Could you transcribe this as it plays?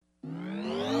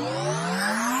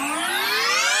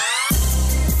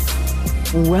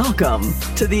Welcome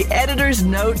to the Editor's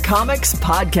Note Comics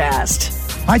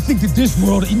Podcast. I think that this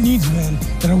world, it needs men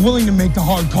that are willing to make the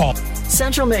hard call.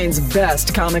 Central Maine's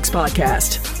best comics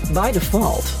podcast, by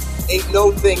default. Ain't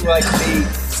no thing like me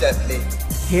except me.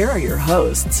 Here are your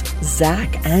hosts,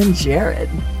 Zach and Jared.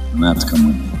 Maps come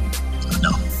with me.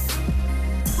 No.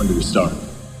 When do we start?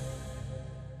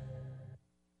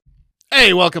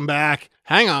 Hey, welcome back.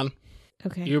 Hang on.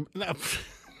 Okay.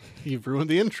 You've ruined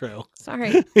the intro.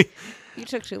 Sorry. You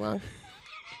took too long.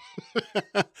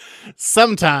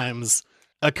 Sometimes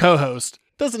a co-host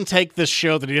doesn't take this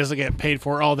show that he doesn't get paid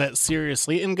for all that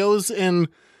seriously and goes and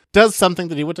does something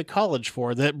that he went to college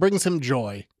for that brings him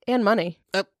joy. And money.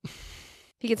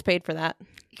 He gets paid for that.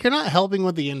 You're not helping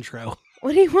with the intro.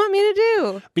 What do you want me to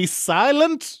do? Be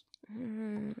silent.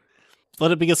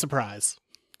 Let it be a surprise.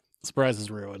 The surprise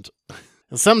is ruined.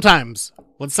 And sometimes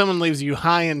when someone leaves you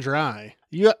high and dry,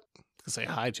 I say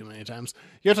high too many times.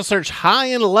 You have to search high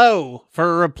and low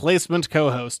for a replacement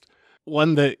co-host.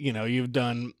 One that, you've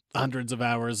done hundreds of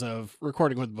hours of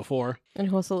recording with before. And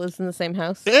who also lives in the same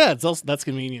house. Yeah, that's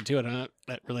convenient too. I don't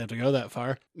really have to go that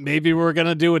far. Maybe we're going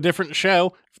to do a different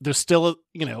show. There's still,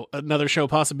 another show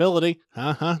possibility.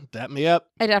 Dap me up.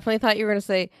 I definitely thought you were going to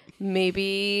say,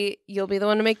 maybe you'll be the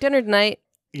one to make dinner tonight.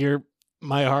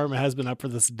 My arm has been up for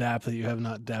this dap that you have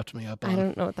not dapped me up on. I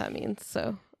don't know what that means,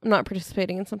 so I'm not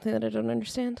participating in something that I don't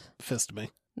understand. Fist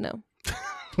me. No.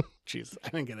 Jeez, I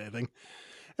didn't get anything.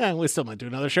 We still might do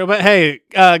another show, but hey,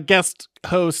 guest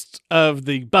host of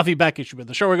the Buffy Back issue of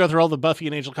the show. We go through all the Buffy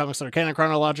and Angel comics that are canon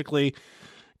chronologically.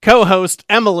 Co-host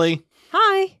Emily.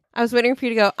 Hi. I was waiting for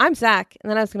you to go, I'm Zach, and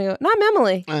then I was going to go, no, I'm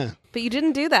Emily. But you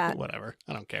didn't do that. Whatever.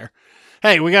 I don't care.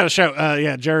 Hey, we got a show.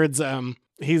 Jared's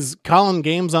he's calling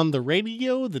games on the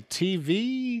radio, the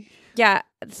TV. Yeah.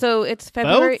 So it's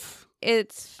February. Both?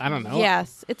 I don't know.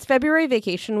 Yes. It's February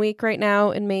vacation week right now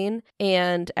in Maine.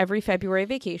 And every February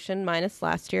vacation, minus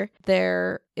last year,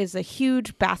 there is a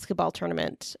huge basketball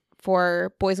tournament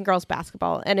for boys and girls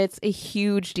basketball. And it's a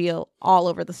huge deal all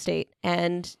over the state.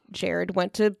 And Jared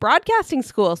went to broadcasting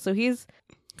school. So he's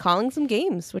calling some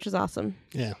games, which is awesome.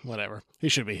 Yeah, whatever. He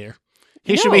should be here.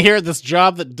 He should be here at this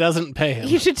job that doesn't pay him.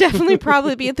 He should definitely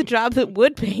probably be at the job that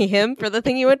would pay him for the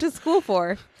thing he went to school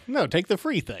for. No, take the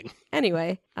free thing.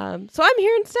 Anyway, so I'm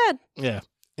here instead. Yeah,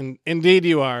 indeed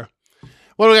you are.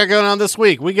 What do we got going on this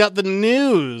week? We got the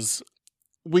news.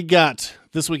 We got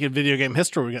This Week in Video Game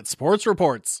History. We got sports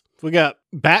reports. We got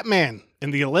Batman in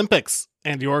the Olympics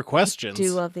and your questions. I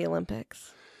do love the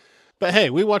Olympics. But hey,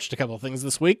 we watched a couple of things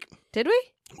this week. Did we?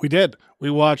 We did.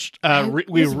 We watched... I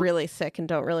was really sick and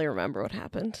don't really remember what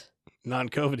happened.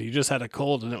 Non-COVID. You just had a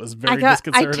cold and it was very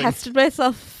disconcerting. I tested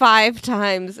myself 5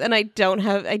 times and I didn't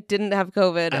have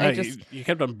COVID. You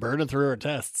kept on burning through our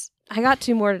tests. I got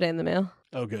 2 more today in the mail.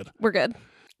 Oh, good. We're good.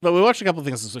 But we watched a couple of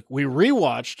things this week. We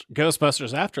rewatched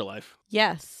Ghostbusters Afterlife.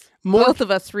 Yes. Both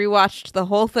of us rewatched the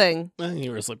whole thing.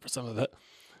 You were asleep for some of it.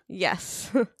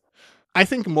 Yes. I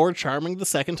think more charming the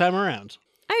second time around.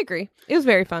 I agree. It was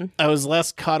very fun. I was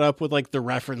less caught up with the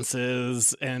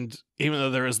references, and even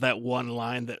though there was that one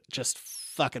line that just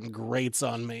fucking grates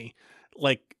on me,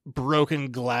 broken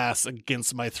glass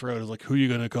against my throat, who you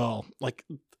gonna call?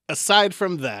 Aside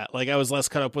from that, I was less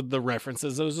caught up with the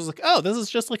references. I was just oh, this is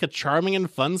just a charming and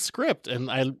fun script,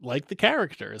 and I like the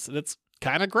characters, and it's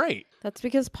kind of great. That's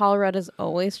because Paul Rudd is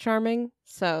always charming,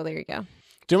 so there you go.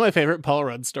 Do you know my favorite Paul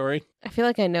Rudd story? I feel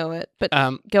like I know it, but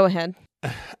go ahead.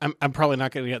 I'm probably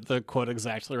not going to get the quote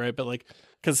exactly right, but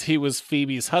because he was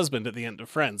Phoebe's husband at the end of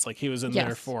Friends. He was in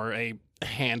there for a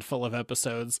handful of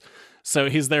episodes.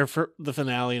 So he's there for the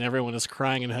finale and everyone is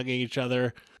crying and hugging each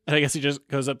other. And I guess he just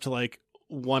goes up to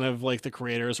one of the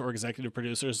creators or executive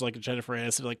producers, Jennifer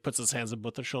Aniston, puts his hands on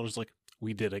both their shoulders,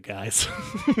 we did it, guys.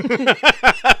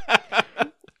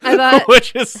 I thought,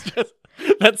 which is just...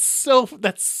 That's so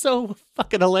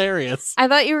fucking hilarious. I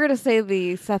thought you were going to say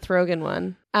the Seth Rogen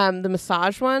one. The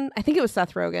massage one. I think it was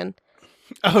Seth Rogen.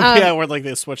 Oh, yeah, where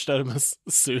they switched out a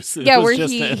masseuse. Yeah, where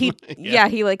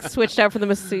he switched out for the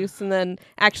masseuse and then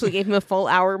actually gave him a full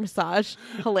hour massage.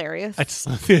 Hilarious. I just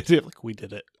love the idea of we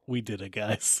did it. We did it,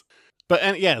 guys. But,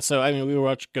 we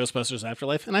watched Ghostbusters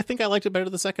Afterlife, and I think I liked it better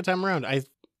the second time around.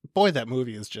 Boy, that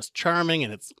movie is just charming,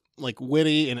 and it's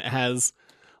witty, and it has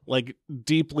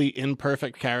deeply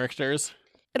imperfect characters.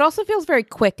 It also feels very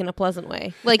quick in a pleasant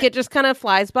way. It just kind of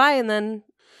flies by and then...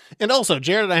 And also,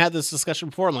 Jared and I had this discussion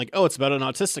before. I'm it's about an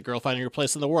autistic girl finding her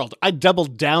place in the world. I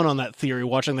doubled down on that theory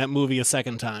watching that movie a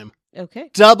second time. Okay.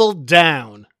 Doubled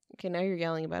down. Okay, now you're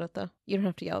yelling about it, though. You don't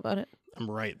have to yell about it. I'm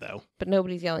right, though. But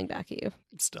nobody's yelling back at you.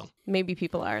 Still. Maybe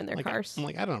people are in their Like, cars. I'm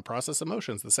like, I don't process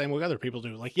emotions the same way other people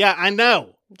do. Like, yeah, I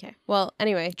know. Okay. Well,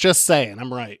 anyway. Just saying,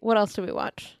 I'm right. What else did we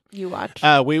watch? You watched?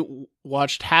 We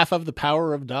watched half of The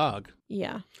Power of Dog.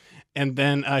 Yeah. And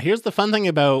then here's the fun thing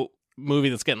about movie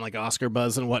that's getting like Oscar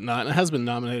buzz and whatnot. And it has been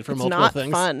nominated for multiple things.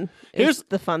 It's not fun. Here's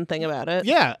the fun thing about it.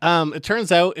 Yeah. It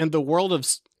turns out in the world of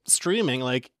streaming,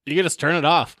 like, you can just turn it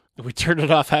off. We turned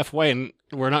it off halfway and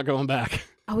we're not going back.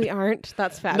 Oh, we aren't?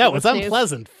 That's fabulous. No, it's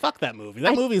unpleasant. Fuck that movie.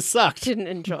 That movie sucked. Didn't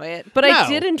enjoy it. But I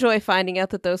did enjoy finding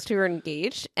out that those two are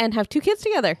engaged and have 2 kids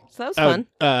together. So that was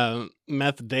fun.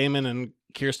 Matt Damon and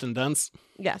Kirsten Dunst.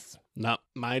 Yes. Not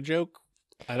my joke.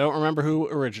 I don't remember who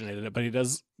originated it, but he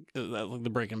does like the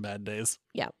Breaking Bad days.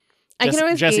 Yeah.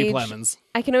 Jesse Plemons.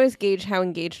 I can always gauge how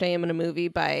engaged I am in a movie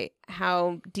by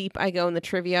how deep I go in the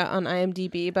trivia on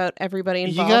IMDb about everybody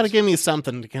involved. You got to give me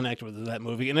something to connect with that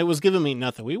movie, and it was giving me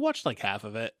nothing. We watched like half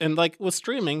of it, and like with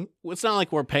streaming, it's not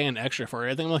like we're paying extra for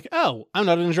anything. I'm like, oh, I'm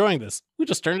not enjoying this. We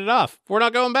just turned it off. We're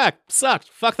not going back. Sucked.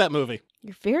 Fuck that movie.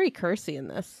 You're very cursy in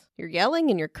this. You're yelling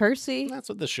and you're cursy. That's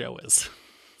what the show is.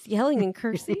 It's yelling and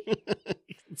cursy.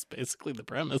 It's basically the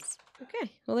premise.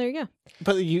 Okay, well there you go.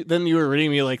 But then you were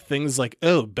reading me like things like,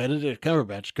 oh, Benedict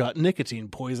Cumberbatch got nicotine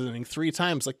poisoning 3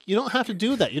 times. Like, you don't have to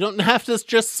do that. You don't have to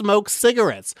just smoke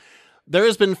cigarettes. There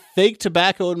has been fake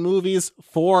tobacco in movies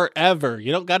forever.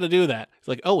 You don't got to do that. It's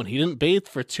like, oh, and he didn't bathe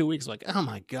for 2 weeks. Like, oh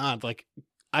my God. Like,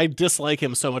 I dislike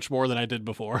him so much more than I did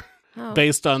before. Oh.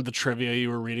 Based on the trivia you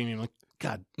were reading. I'm like,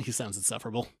 God, he sounds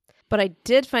insufferable. But I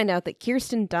did find out that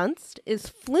Kirsten Dunst is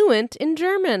fluent in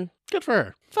German. Good for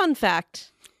her. Fun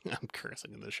fact. I'm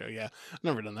cursing in the show, yeah. I've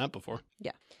never done that before.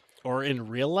 Yeah. Or in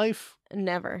real life?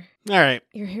 Never. All right.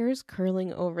 Your hair is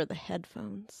curling over the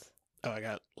headphones. Oh, I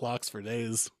got locks for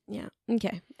days. Yeah.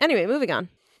 Okay. Anyway, moving on.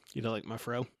 You don't like my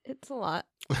fro? It's a lot.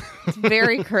 It's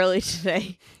very curly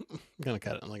today. I'm going to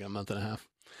cut it in like a month and a half.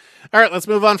 All right, let's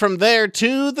move on from there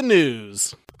to the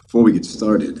news. Before we get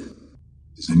started,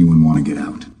 does anyone want to get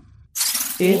out?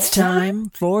 It's time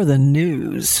for the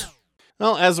news.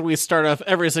 Well, as we start off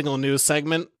every single news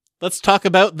segment, let's talk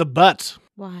about the butt.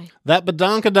 Why? That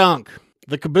badonkadonk.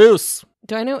 The caboose.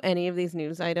 Do I know any of these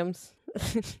news items?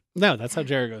 No, that's how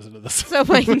Jared goes into this. So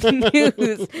by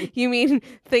news, you mean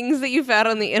things that you found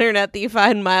on the internet that you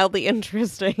find mildly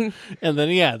interesting. And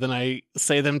then I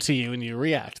say them to you and you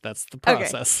react. That's the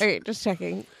process. Okay, just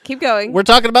checking. Keep going. We're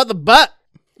talking about the butt.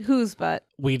 Whose butt?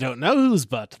 We don't know whose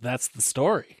butt. That's the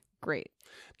story. Great.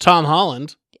 Tom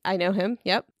Holland. I know him.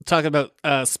 Yep. Talking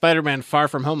about Spider-Man Far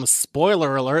From Home.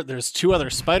 Spoiler alert, there's 2 other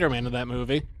Spider-Man in that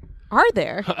movie. Are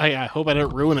there? I hope I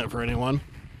didn't ruin it for anyone.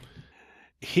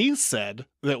 He said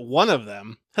that one of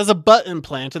them has a butt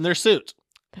implant in their suit.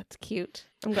 That's cute.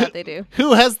 I'm glad they do.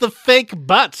 Who has the fake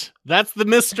butt? That's the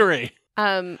mystery.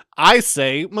 I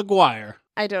say Maguire.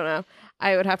 I don't know.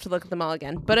 I would have to look at them all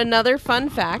again. But another fun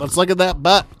fact. Let's look at that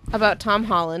butt. About Tom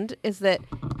Holland is that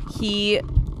he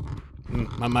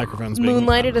my microphone's being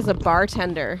moonlighted as a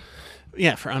bartender.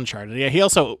 Yeah, for Uncharted. Yeah, he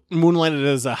also moonlighted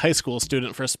as a high school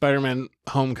student for Spider-Man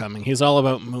Homecoming. He's all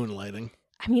about moonlighting.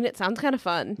 I mean, it sounds kind of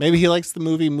fun. Maybe he likes the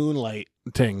movie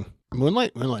Moonlighting.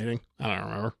 Moonlighting? I don't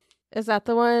remember. Is that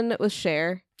the one with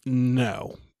Cher?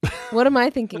 No. What am I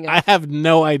thinking of? I have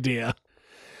no idea.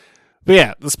 But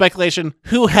yeah, the speculation,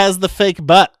 who has the fake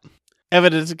butt?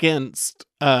 Evidence against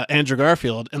Andrew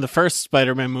Garfield in the first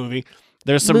Spider-Man movie.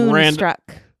 There's some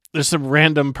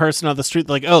random person on the street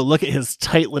like, oh, look at his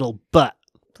tight little butt.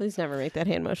 Please never make that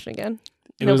hand motion again.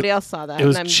 Nobody else saw that. It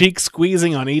was cheek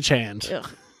squeezing on each hand. Ugh.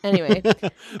 Anyway,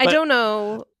 I don't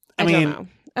know. I don't know.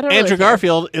 I don't Andrew really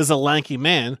Garfield is a lanky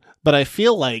man, but I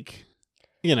feel like,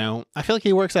 I feel like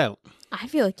he works out. I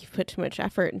feel like you've put too much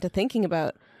effort into thinking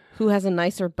about who has a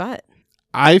nicer butt.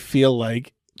 I feel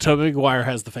like Tobey Maguire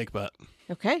has the fake butt.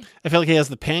 Okay. I feel like he has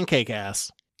the pancake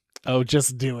ass. Oh,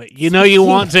 just do it. You know you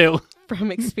want to.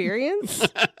 From experience?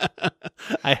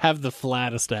 I have the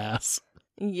flattest ass.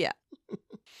 Yeah.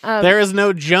 There is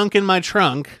no junk in my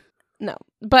trunk. No.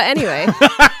 But anyway.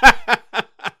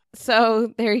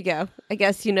 So there you go. I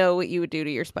guess you know what you would do to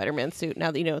your Spider-Man suit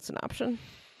now that you know it's an option.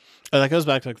 Oh, that goes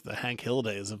back to like the Hank Hill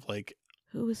days of like...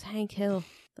 Who was Hank Hill?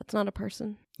 That's not a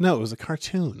person. No, it was a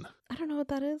cartoon. I don't know what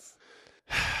that is.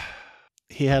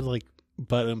 He had like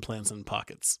butt implants and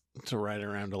pockets to ride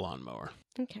around a lawnmower.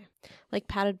 Okay. Like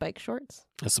padded bike shorts?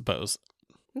 I suppose.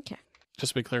 Okay.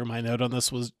 Just to be clear, my note on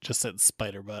this was just said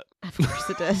spider butt. Of course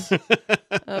it did.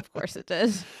 Of course it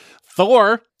did.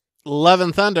 Thor, Love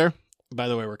and Thunder. By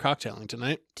the way, we're cocktailing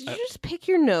tonight. Did you just pick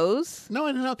your nose? No,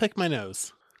 I did not pick my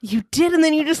nose. You did, and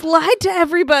then you just lied to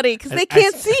everybody because they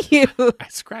can't see you. I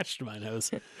scratched my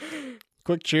nose.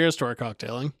 Quick cheers to our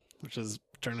cocktailing. which is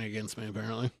turning against me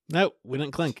apparently. No, we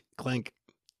didn't clink. Clink.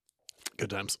 Good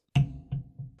times.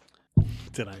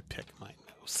 Did I pick my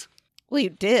nose? Well, you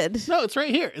did. No, it's right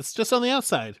here. It's just on the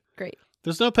outside. Great.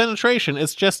 There's no penetration.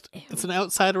 It's just, it's an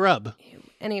outside rub. Ew.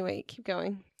 Anyway, keep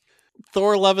going.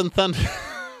 Thor Love and Thunder.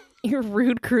 You're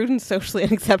rude, crude, and socially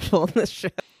unacceptable in this show.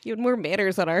 You had more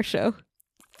manners on our show.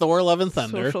 Thor Love and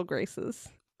Thunder. Social graces.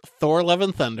 Thor Love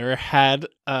and Thunder had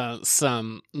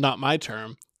some, not my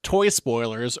term, toy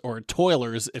spoilers, or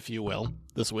toilers, if you will,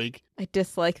 this week. I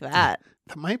dislike that.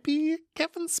 That might be a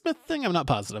Kevin Smith thing. I'm not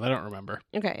positive. I don't remember.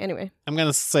 Okay, anyway. I'm going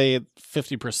to say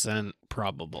 50%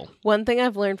 probable. One thing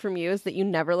I've learned from you is that you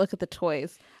never look at the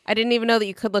toys. I didn't even know that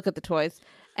you could look at the toys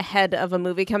ahead of a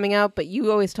movie coming out, but you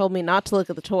always told me not to look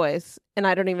at the toys, and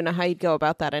I don't even know how you'd go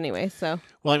about that anyway, so.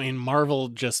 Well, I mean, Marvel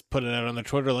just put it out on their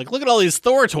Twitter, like, look at all these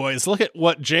Thor toys. Look at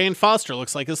what Jane Foster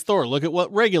looks like as Thor. Look at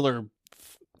what regular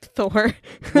Thor.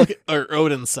 or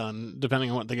Odin's son,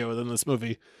 depending on what they go with in this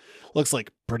movie, looks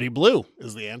like. Pretty blue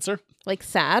is the answer. Like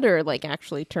sad or like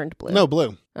actually turned blue? No,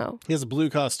 blue. Oh. He has a blue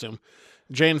costume.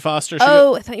 Jane Foster.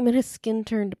 I thought you meant his skin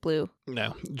turned blue.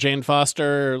 No. Jane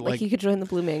Foster. Like he could join the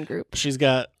Blue Man Group. She's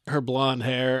got her blonde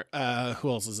hair. Who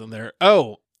else is in there?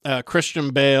 Oh,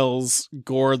 Christian Bale's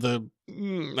Gore the... I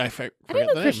didn't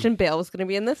know Christian Bale was going to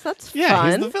be in this. That's fun.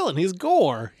 Yeah, he's the villain. He's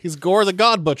Gore. He's Gore the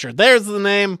God Butcher. There's the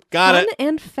name. Got fun it.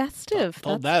 And festive.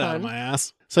 Pulled that out of my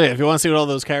ass. So yeah, if you want to see what all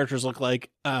those characters look like,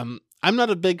 I'm not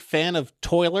a big fan of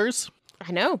toilers.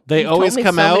 I know. They always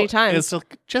come out. Many times. It's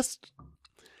just...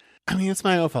 I mean, it's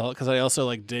my own fault because I also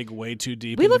like dig way too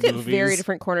deep. We look at movies very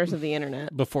different corners of the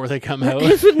internet before they come out.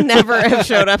 This would never have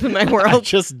showed up in my world. I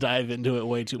just dive into it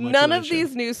way too much. None of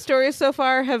these news stories so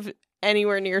far have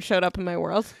anywhere near showed up in my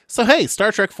world. So hey,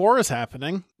 Star Trek 4 is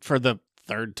happening for the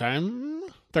third time.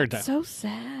 So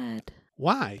sad.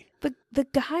 Why? The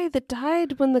guy that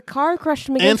died when the car crushed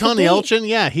him against Anton Yelchin?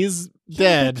 Yeah, he's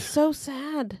dead. That's so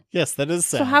sad. Yes, that is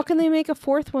sad. So how can they make a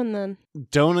fourth one then?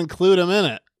 Don't include him in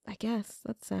it. I guess.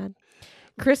 That's sad.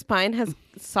 Chris Pine has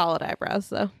solid eyebrows,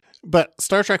 though. But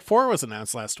Star Trek 4 was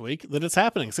announced last week that it's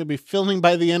happening. It's going to be filming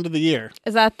by the end of the year.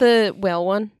 Is that the whale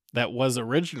one? That was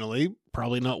originally.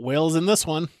 Probably not whales in this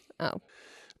one. Oh.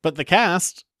 But the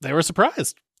cast, they were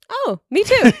surprised. Oh, me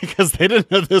too. Because they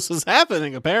didn't know this was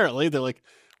happening, apparently. They're like,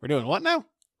 we're doing what now?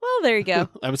 Well, there you go.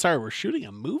 I'm sorry, we're shooting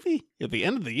a movie at the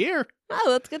end of the year. Oh,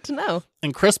 that's good to know.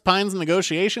 And Chris Pine's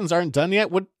negotiations aren't done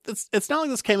yet. It's not like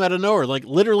this came out of nowhere. Like,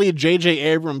 literally, J.J.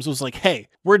 Abrams was like, hey,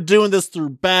 we're doing this through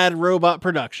Bad Robot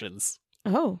Productions.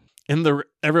 Oh. And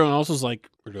everyone else was like,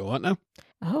 we're doing what now?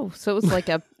 Oh, so it was like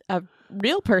a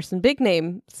real person, big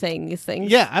name, saying these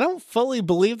things. Yeah, I don't fully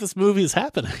believe this movie is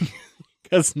happening.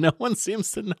 Because no one seems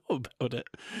to know about it.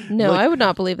 No, I would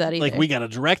not believe that either. Like, we got a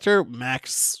director,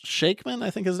 Max Shakeman, I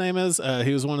think his name is.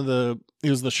 He was the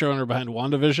showrunner behind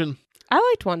WandaVision. I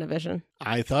liked WandaVision.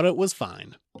 I thought it was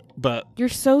fine, but you're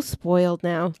so spoiled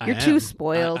now. You're too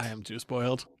spoiled. I am too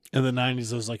spoiled. In the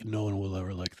 90s, I was like, no one will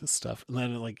ever like this stuff. And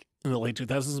then, like, in the late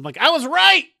 2000s, I'm like, I was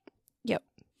right! Yep.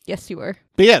 Yes, you were.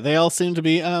 But yeah, they all seem to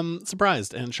be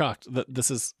surprised and shocked that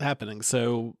this is happening.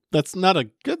 So that's not a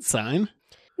good sign.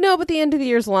 No, but the end of the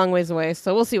year is a long ways away,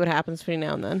 so we'll see what happens between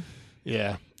now and then.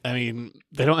 Yeah. I mean,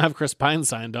 they don't have Chris Pine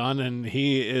signed on, and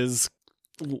he is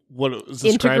what was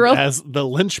described integral as the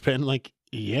linchpin. Like,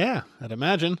 yeah, I'd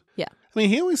imagine. Yeah. I mean,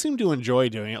 he always seemed to enjoy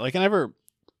doing it. Like, I never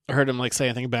heard him, like, say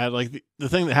anything bad. Like, the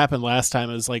thing that happened last time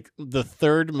is, like, the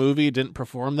third movie didn't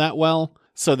perform that well,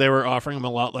 so they were offering him a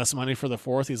lot less money for the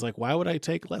fourth. He's like, why would I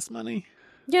take less money?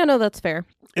 Yeah, no, that's fair.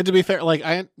 And to be fair,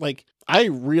 I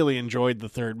really enjoyed the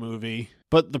third movie,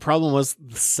 but the problem was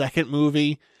the second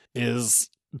movie is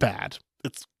bad.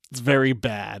 It's very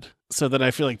bad. So then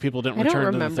I feel like people didn't return to the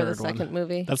third one. I don't remember the second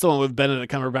movie. That's the one with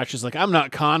Benedict Cumberbatch. She's like, I'm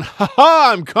not Khan. Ha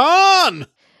ha, I'm Khan!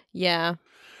 Yeah.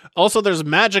 Also, there's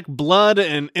magic blood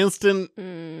and instant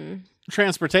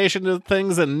transportation to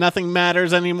things and nothing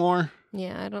matters anymore.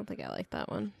 Yeah, I don't think I like that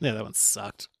one. Yeah, that one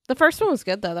sucked. The first one was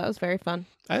good, though. That was very fun.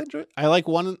 I enjoyed it. I like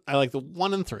the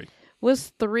 1 and 3.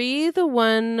 Was 3 the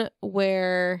one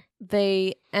where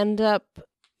they end up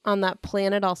on that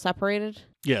planet all separated?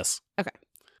 Yes. Okay.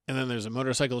 And then there's a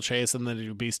motorcycle chase, and then they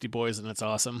do Beastie Boys, and it's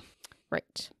awesome.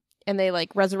 Right. And they,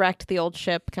 like, resurrect the old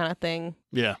ship kind of thing.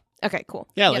 Yeah. Okay, cool.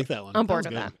 Yeah, I like that one. I'm bored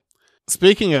with that.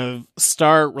 Speaking of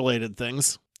star-related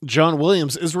things, John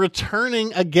Williams is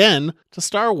returning again to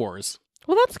Star Wars.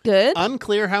 Well, that's good.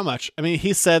 Unclear how much. I mean,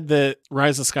 he said that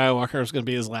Rise of Skywalker was going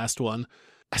to be his last one.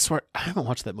 I swear, I haven't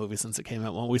watched that movie since it came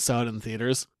out when we saw it in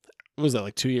theaters. What was that,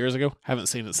 like 2 years ago? Haven't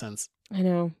seen it since. I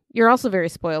know. You're also very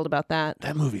spoiled about that.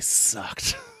 That movie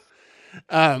sucked.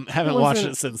 Haven't watched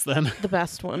it since then. The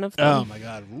best one of them. Oh my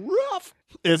God. Rough.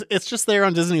 it's just there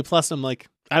on Disney Plus. I'm like,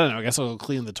 I don't know. I guess I'll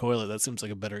clean the toilet. That seems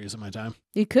like a better use of my time.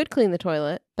 You could clean the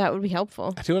toilet. That would be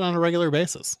helpful. I do it on a regular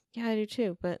basis. Yeah, I do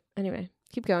too. But anyway,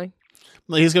 keep going.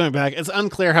 He's going back. It's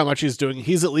unclear how much he's doing.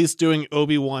 He's at least doing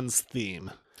Obi-Wan's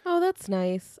theme. Oh, that's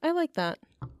nice. I like that.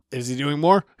 Is he doing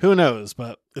more? Who knows?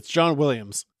 But it's John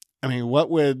Williams. I mean, what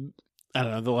would, I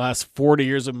don't know, the last 40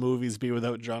 years of movies be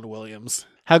without John Williams?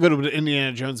 How good would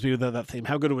Indiana Jones be without that theme?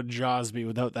 How good would Jaws be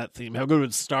without that theme? How good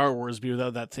would Star Wars be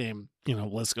without that theme? You know,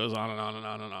 list goes on and on and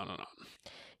on and on and on.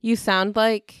 You sound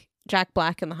like Jack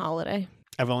Black in The Holiday.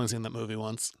 I've only seen that movie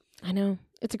once. I know.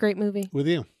 It's a great movie. With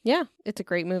you. Yeah, it's a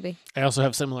great movie. I also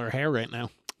have similar hair right now.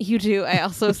 You do. I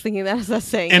also was thinking that as I was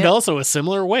saying and it. also a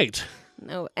similar weight.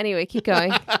 No. Anyway, keep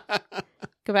going.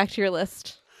 Go back to your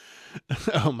list.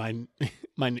 Oh, my,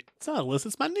 it's not a list.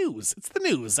 It's my news. It's the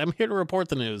news. I'm here to report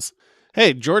the news.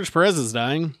 Hey, George Perez is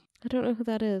dying. I don't know who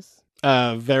that is.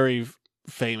 Very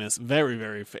famous,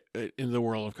 very in the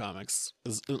world of comics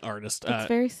as an artist. It's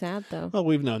very sad, though. Well,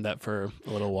 we've known that for a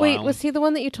little while. Wait, was he the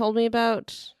one that you told me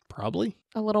about? Probably.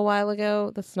 A little while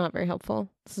ago? This is not very helpful.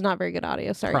 This is not very good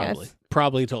audio. Sorry, guys.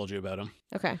 Probably told you about him.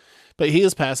 Okay. But he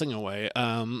is passing away.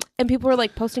 And people were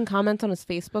like posting comments on his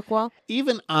Facebook wall.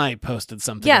 Even I posted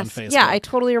something on Facebook. Yeah, I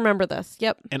totally remember this.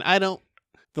 Yep. And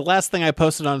the last thing I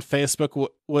posted on Facebook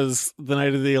was the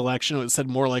night of the election. It said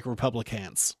more like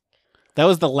Republicans. That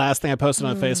was the last thing I posted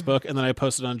on Facebook, and then I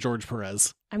posted on George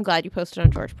Perez. I'm glad you posted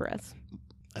on George Perez.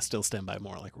 I still stand by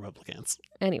more like Republicans.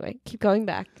 Anyway, keep going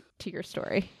back to your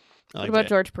story. What about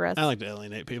George Perez? I like to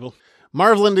alienate people.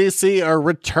 Marvel and DC are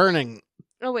returning.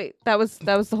 Oh, wait. That was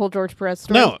the whole George Perez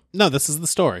story? No, this is the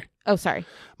story. Oh, sorry.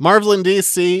 Marvel and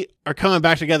DC are coming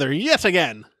back together yet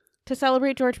again. To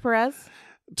celebrate George Perez?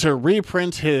 To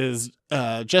reprint his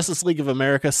Justice League of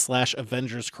America /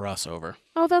 Avengers crossover.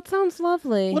 Oh, that sounds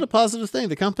lovely. What a positive thing.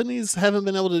 The companies haven't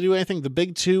been able to do anything. The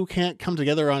big two can't come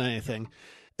together on anything.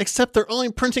 Except they're only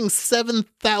printing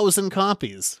 7,000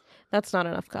 copies. That's not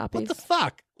enough copies. What the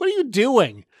fuck? What are you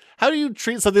doing? How do you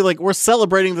treat something like, we're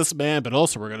celebrating this man, but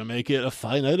also we're going to make it a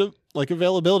finite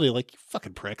availability? Like, you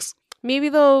fucking pricks. Maybe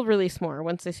they'll release more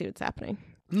once they see what's happening.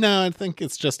 No, I think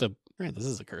it's just this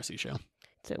is a cursey show.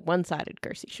 It's a one-sided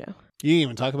cursey show. You didn't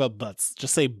even talk about butts.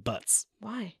 Just say butts.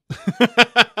 Why?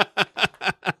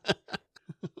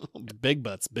 Big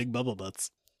butts. Big bubble butts.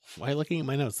 Why are you looking at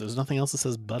my notes? There's nothing else that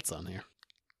says butts on here.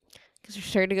 Because you're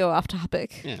starting to go off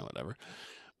topic. Yeah, whatever.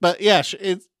 But yeah,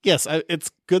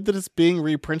 it's good that it's being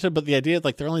reprinted, but the idea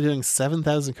they're only doing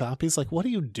 7,000 copies, what are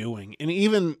you doing? And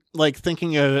even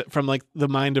thinking of it from the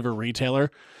mind of a retailer,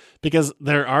 because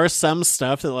there are some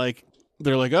stuff that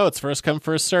they're oh, it's first come,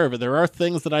 first serve. There are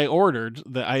things that I ordered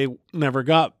that I never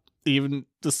got, even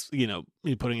just,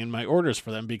 me putting in my orders for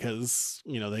them because,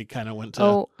 they kind of went to...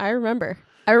 Oh, I remember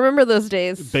those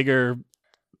days. Bigger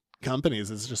companies.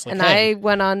 It's just and I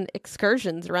went on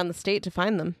excursions around the state to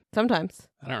find them sometimes.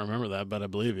 I don't remember that, but I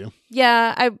believe you.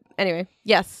 Yeah, anyway,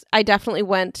 yes, I definitely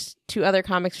went to other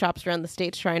comic shops around the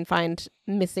state to try and find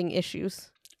missing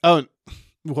issues. Oh,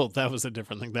 well, that was a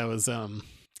different thing. That was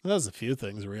a few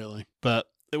things, really. But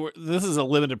this is a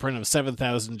limited print of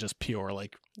 7,000 just pure.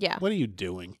 Yeah. What are you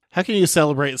doing? How can you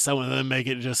celebrate someone and then make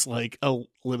it just a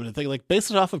limited thing? Base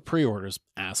it off of pre-orders,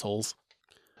 assholes.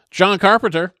 John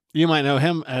Carpenter, you might know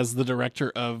him as the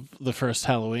director of the first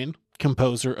Halloween,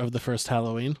 composer of the first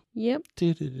Halloween. Yep.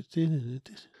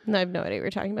 No, I have no idea what you're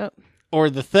talking about. Or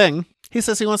The Thing. He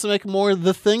says he wants to make more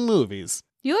The Thing movies.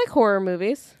 You like horror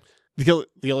movies? The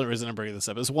only reason I'm bringing this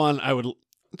up is, one, I would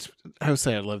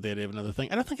say I'd love the idea of another Thing.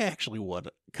 I don't think I actually would,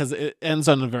 because it ends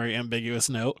on a very ambiguous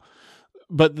note.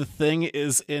 But The Thing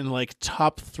is in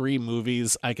top 3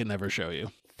 movies I can never show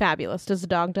you. Fabulous. Does the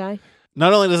dog die?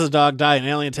 Not only does a dog die, an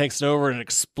alien takes it over and it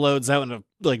explodes out into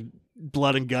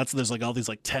blood and guts. And there's all these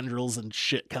tendrils and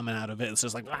shit coming out of it. It's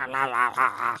just blah, blah, blah,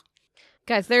 blah.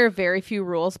 Guys, there are very few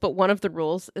rules, but one of the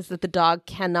rules is that the dog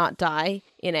cannot die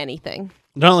in anything.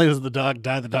 Not only does the dog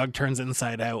die, the dog turns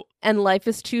inside out. And life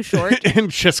is too short. And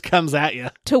just comes at you.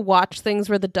 To watch things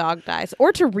where the dog dies.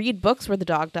 Or to read books where the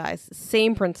dog dies.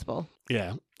 Same principle.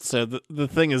 Yeah. So the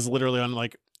Thing is literally on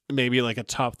maybe a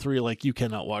top 3 you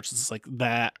cannot watch. This is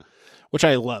that, which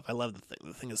I love. I love The Thing.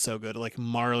 The Thing is so good.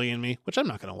 Marley and Me, which I'm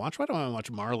not going to watch. Why do I want to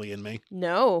watch Marley and Me?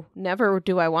 No, never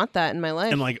do I want that in my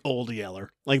life. And Old Yeller.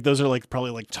 Those are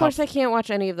probably top. Of course I can't watch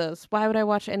any of those. Why would I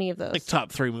watch any of those?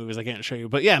 Top 3 movies I can't show you.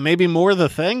 But yeah, maybe more The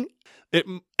Thing. It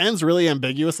ends really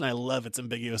ambiguous, and I love its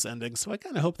ambiguous ending. So I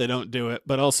kind of hope they don't do it.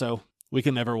 But also, we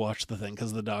can never watch The Thing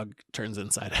because the dog turns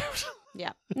inside out.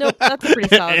 Yeah. Nope, that's a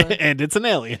pretty solid one. And it's an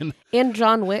alien. And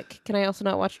John Wick. Can I also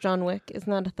not watch John Wick?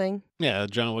 Isn't that a thing? Yeah,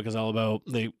 John Wick is all about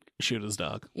shoot his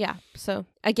dog. Yeah. So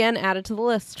again, added to the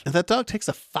list. And that dog takes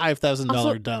a $5,000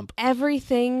 Also, dump.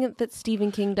 Everything that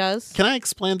Stephen King does. Can I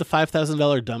explain the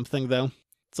 $5,000 dump thing though?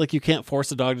 It's like you can't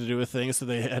force a dog to do a thing, so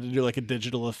they had to do like a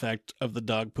digital effect of the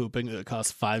dog pooping that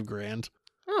costs $5,000.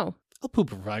 Oh. I'll poop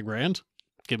for $5,000.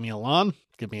 Give me a lawn.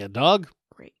 Give me a dog.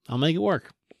 Great. I'll make it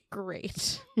work.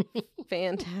 Great.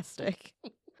 Fantastic.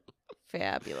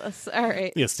 Fabulous. All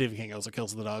right. Yeah, Stephen King also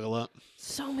kills the dog a lot.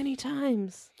 So many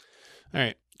times. All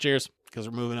right. Cheers, because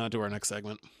we're moving on to our next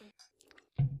segment.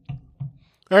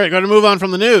 All right, going to move on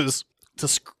from the news to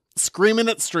screaming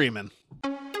at streaming.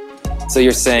 So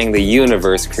you're saying the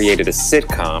universe created a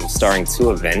sitcom starring 2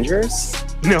 Avengers?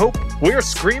 Nope, we're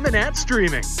screaming at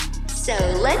streaming. So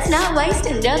let's not waste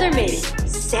another minute.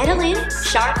 Settle in,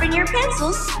 sharpen your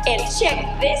pencils, and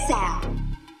check this out.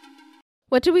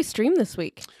 What did we stream this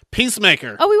week?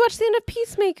 Peacemaker. Oh, we watched the end of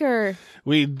Peacemaker.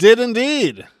 We did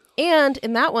indeed. And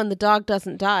in that one, the dog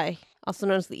doesn't die, also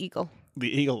known as the eagle. The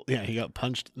eagle, yeah, he got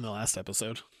punched in the last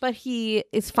episode. But he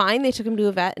is fine. They took him to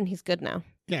a vet, and he's good now.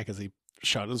 Yeah, because he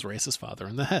shot his racist father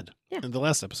in the head. Yeah. In the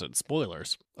last episode.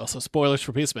 Spoilers. Also spoilers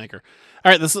for Peacemaker.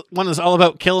 All right, this one is all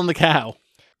about killing the cow.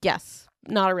 Yes,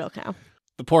 not a real cow.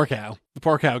 The poor cow. The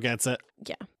poor cow gets it.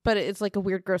 Yeah, but it's like a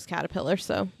weird, gross caterpillar,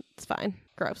 so it's fine.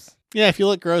 Gross. Yeah, if you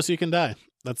look gross, you can die.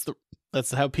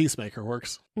 That's how Peacemaker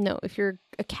works. No, if you're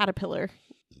a caterpillar,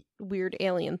 weird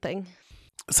alien thing.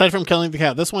 Aside from killing the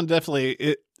cow, this one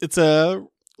definitely it's a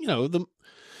the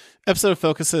episode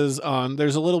focuses on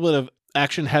there's a little bit of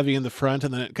action heavy in the front,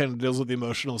 and then it kind of deals with the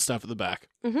emotional stuff at the back.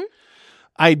 Mm-hmm.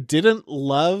 I didn't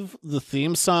love the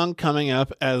theme song coming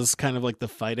up as kind of like the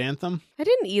fight anthem. I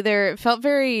didn't either. It felt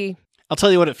very... I'll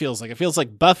tell you what it feels like. It feels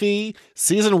like Buffy,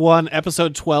 Season 1,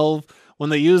 Episode 12, when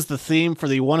they use the theme for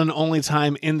the one and only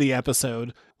time in the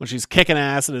episode, when she's kicking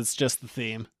ass and it's just the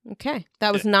theme. Okay.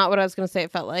 That was not what I was going to say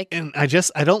it felt like. And I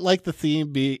don't like the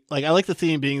theme I like the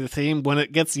theme being the theme. When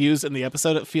it gets used in the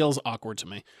episode, it feels awkward to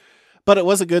me. But it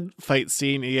was a good fight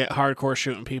scene. You get hardcore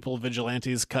shooting people,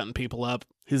 vigilantes cutting people up.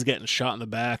 He's getting shot in the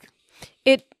back.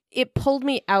 It pulled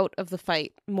me out of the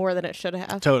fight more than it should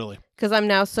have. Totally. Because I'm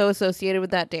now so associated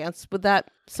with that dance, with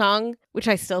that song, which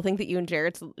I still think that you and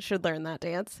Jared should learn that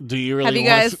dance. Do you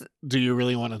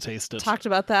really want to taste it? Talked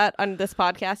about that on this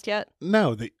podcast yet?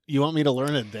 No. You want me to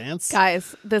learn a dance?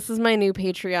 Guys, this is my new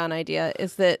Patreon idea,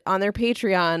 is that on their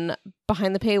Patreon,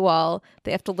 behind the paywall,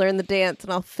 they have to learn the dance,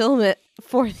 and I'll film it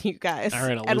for you guys. All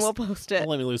right, we'll post it.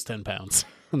 Let me lose 10 pounds.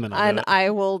 And then I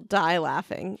will die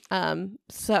laughing.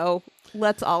 So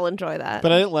let's all enjoy that.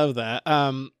 But I didn't love that.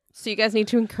 So you guys need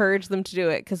to encourage them to do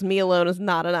it, because me alone is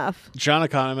not enough. John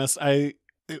Economist, it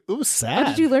was sad. Oh,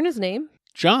 did you learn his name?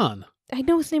 John. I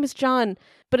know his name is John,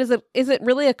 but is it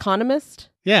really Economist?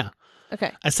 Yeah.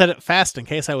 Okay. I said it fast in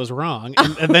case I was wrong,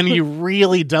 and then you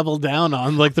really doubled down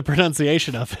on like the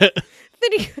pronunciation of it.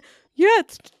 Yeah,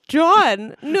 it's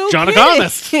John. No, John kidding.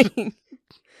 Economist.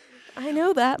 I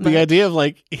know that much. The idea of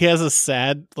like he has a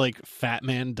sad like fat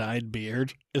man dyed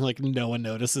beard, and like no one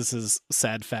notices his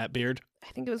sad fat beard.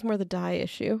 I think it was more the dye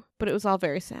issue, but it was all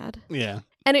very sad. Yeah.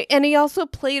 And he also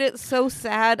played it so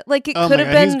sad. Like it could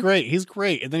have been. He's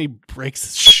great. And then he breaks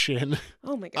his shin.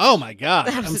 Oh my god. Oh my god.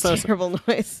 That was a terrible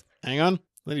noise. Hang on.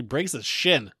 Then he breaks his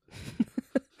shin.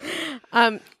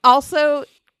 Also,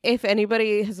 if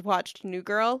anybody has watched New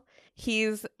Girl,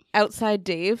 he's outside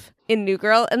Dave in New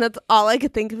Girl, and that's all I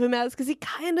could think of him as, because he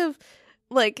kind of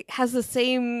like has the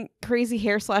same crazy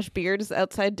hair / beard as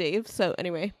outside Dave. So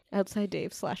anyway, outside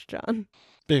Dave / John.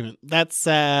 David, that's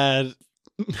sad.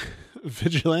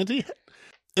 Vigilante?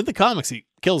 In the comics, he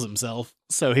kills himself,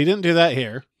 so he didn't do that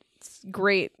here. It's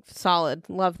great. Solid.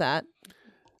 Love that.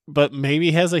 But maybe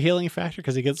he has a healing factor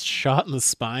because he gets shot in the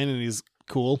spine and he's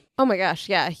cool. Oh my gosh,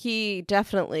 yeah. He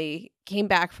definitely came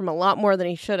back from a lot more than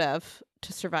he should have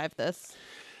to survive this.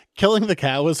 Killing the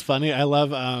cow was funny. I love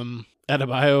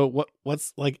Adebayo.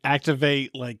 What's like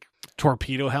activate like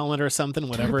torpedo helmet or something,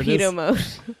 whatever torpedo it is.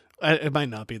 Mode. It might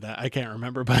not be that. I can't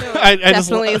remember, but No, I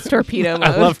definitely it's torpedo mode.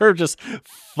 I love her just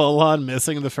full on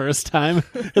missing the first time,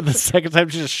 and the second time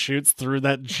she just shoots through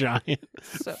that giant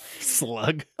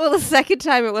slug. Well, the second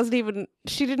time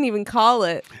she didn't even call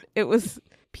it. It was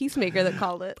Peacemaker that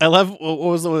called it. I love what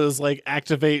was like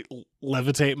activate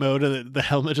levitate mode, and the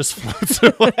helmet just floats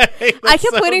away. I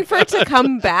kept waiting for it to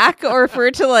come back, or for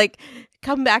it to like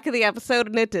come back in the episode,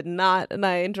 and it did not, and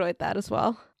I enjoyed that as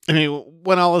well. I mean,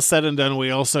 when all is said and done, we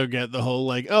also get the whole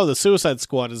like, oh, the Suicide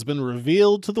Squad has been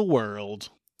revealed to the world.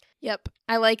 Yep.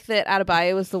 I like that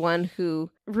Adebayo was the one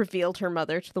who revealed her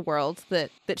mother to the world,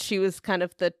 that she was kind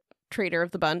of the traitor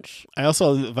of the bunch. I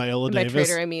also, Viola By Davis.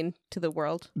 traitor, I mean to the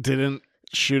world. Didn't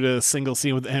shoot a single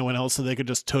scene with anyone else so they could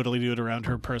just totally do it around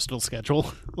her personal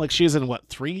schedule. Like she's in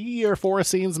 3 or 4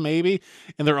 scenes maybe,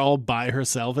 and they're all by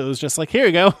herself. It was just like, here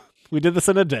you go. We did this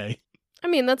in a day. I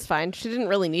mean, that's fine. She didn't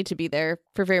really need to be there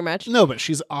for very much. No, but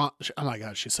she's oh my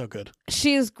God, she's so good.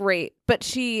 She is great, but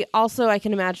she also, I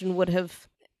can imagine, would have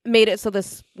made it so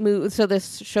this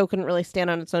show couldn't really stand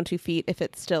on its own 2 feet if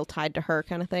it's still tied to her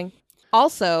kind of thing.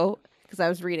 Also, because I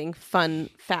was reading fun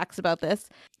facts about this,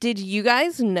 did you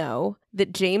guys know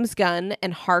that James Gunn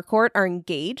and Harcourt are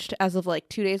engaged as of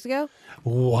 2 days ago?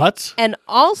 What? And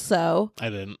also... I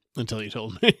didn't until you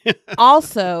told me.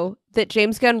 Also, that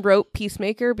James Gunn wrote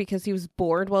Peacemaker because he was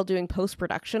bored while doing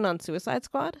post-production on Suicide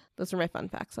Squad. Those are my fun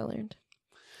facts I learned.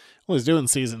 Well, he's doing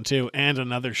season 2 and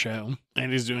another show,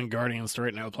 and he's doing Guardians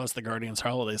right now, plus the Guardians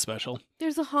holiday special.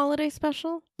 There's a holiday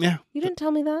special? Yeah. You didn't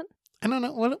tell me that? I don't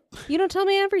know. What? You don't tell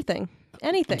me everything.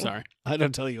 Anything. I'm sorry. I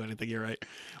don't tell you anything. You're right.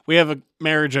 We have a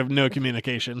marriage of no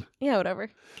communication. Yeah, whatever.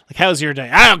 Like, how's your day?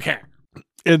 I don't care.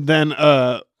 And then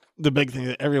the big thing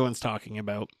that everyone's talking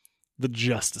about, the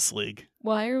Justice League.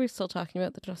 Why are we still talking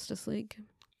about the Justice League?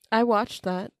 I watched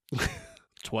that.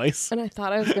 Twice? And I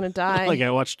thought I was going to die. Like,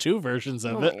 I watched 2 versions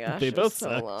of it. My gosh, they it both was so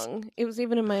sucked. long. It was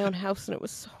even in my own house, and it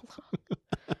was so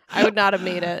long. I would not have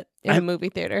made it in a movie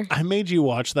theater. I made you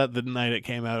watch that the night it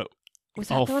came out. Was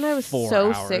that the one I was 4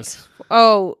 so hours. sick?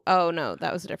 Oh no,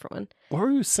 that was a different one. What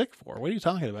were you sick for? What are you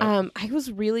talking about? I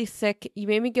was really sick. You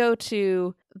made me go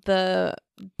to the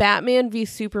Batman v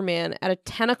Superman at a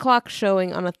 10 o'clock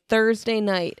showing on a Thursday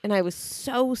night, and I was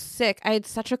so sick. I had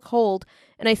such a cold,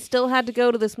 and I still had to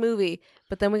go to this movie.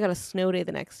 But then we got a snow day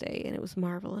the next day, and it was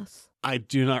marvelous. I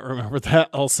do not remember that.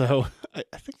 Also, I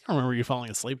think I remember you falling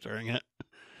asleep during it.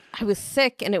 I was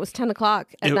sick, and it was 10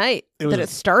 o'clock at night that it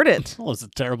started. Well, it's a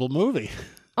terrible movie.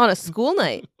 On a school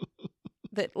night.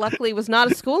 That luckily was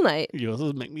not a school night. You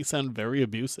also make me sound very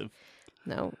abusive.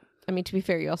 No. I mean, to be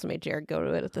fair, you also made Jared go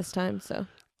to it at this time, so.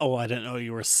 Oh, I didn't know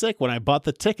you were sick when I bought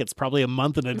the tickets, probably a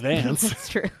month in advance. That's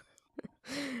true.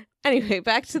 Anyway,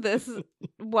 back to this.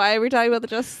 Why are we talking about the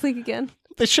Justice League again?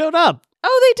 They showed up.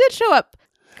 Oh, they did show up.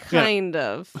 Kind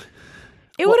of.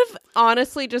 It would have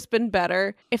honestly just been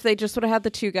better if they just would have had the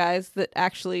 2 guys that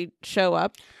actually show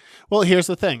up. Well, here's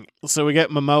the thing. So we get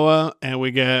Momoa and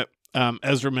we get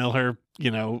Ezra Miller,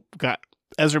 got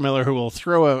Ezra Miller who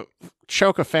will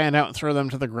choke a fan out and throw them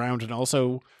to the ground and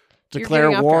also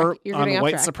declare war on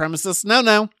white supremacists.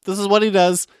 No. This is what he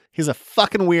does. He's a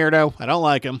fucking weirdo. I don't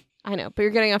like him. I know, but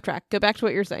you're getting off track. Go back to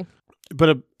what you're saying.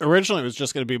 But originally it was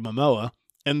just going to be Momoa.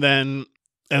 And then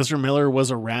Ezra Miller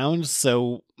was around,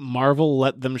 so Marvel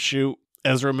let them shoot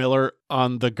Ezra Miller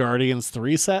on the Guardians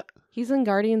 3 set. He's in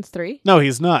Guardians 3? No,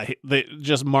 he's not.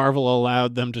 Marvel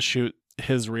allowed them to shoot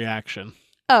his reaction.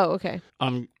 Oh, okay.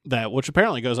 On that, which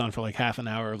apparently goes on for half an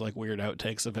hour of weird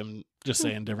outtakes of him just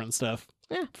saying different stuff.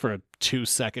 Yeah. For a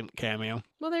 2-second cameo.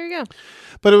 Well, there you go.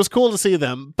 But it was cool to see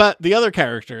them. But the other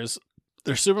characters,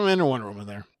 there's Superman and Wonder Woman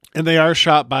there. And they are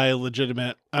shot by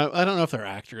legitimate, I don't know if they're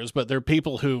actors, but they're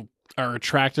people who are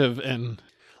attractive and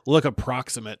look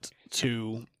approximate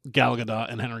to Gal Gadot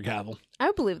and Henry Cavill. I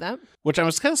would believe that. Which I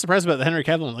was kind of surprised about the Henry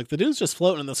Cavill. The dude's just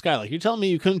floating in the sky. You telling me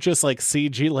you couldn't just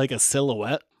CG a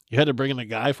silhouette? You had to bring in a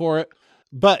guy for it?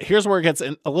 But here's where it gets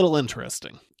a little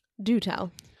interesting. Do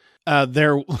tell.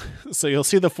 So you'll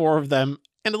see the 4 of them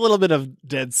and a little bit of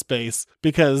dead space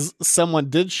because someone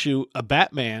did shoot a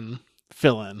Batman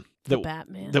fill-in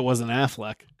that wasn't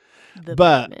Affleck.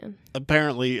 Batman.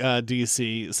 Apparently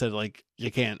DC said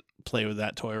you can't play with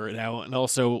that toy right now. And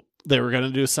also they were going to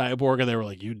do Cyborg and they were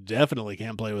like, you definitely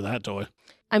can't play with that toy.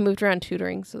 I moved around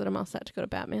tutoring so that I'm all set to go to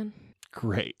Batman.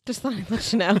 Great. Just thought I'd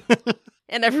let you know.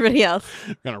 And everybody else.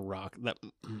 We're going to rock that.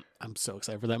 I'm so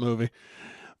excited for that movie.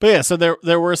 But yeah, so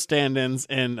there were stand-ins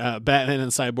and Batman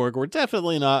and Cyborg were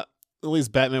definitely not, at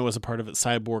least Batman was a part of it.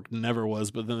 Cyborg never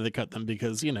was, but then they cut them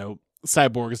because,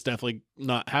 Cyborg is definitely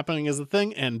not happening as a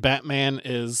thing, and Batman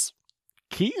is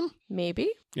Keaton? Maybe.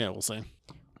 Yeah, we'll see.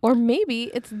 Or maybe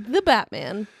it's the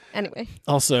Batman. Anyway.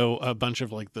 Also, a bunch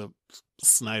of the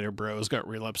Snyder bros got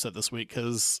real upset this week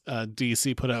because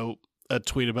DC put out a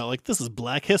tweet about this is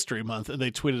Black History Month, and they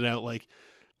tweeted out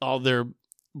all their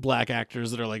black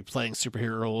actors that are playing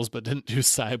superhero roles but didn't do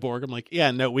Cyborg. I'm like, yeah,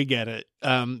 no, we get it.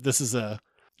 This is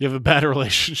you have a bad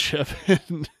relationship.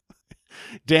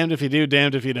 Damned if you do,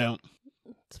 damned if you don't.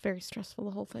 It's very stressful,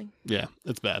 the whole thing. Yeah,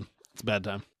 it's bad. It's a bad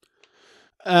time.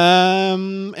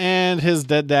 And his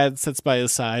dead dad sits by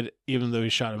his side, even though he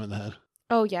shot him in the head.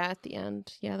 Oh, yeah, at the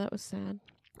end. Yeah, that was sad.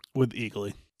 With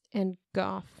Eagly. And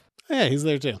Goff. Oh, yeah, he's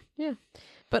there too. Yeah.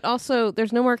 But also,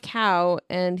 there's no more cow,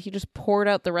 and he just poured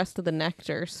out the rest of the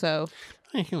nectar, so...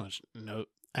 I think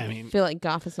I mean, feel like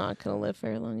Goff is not going to live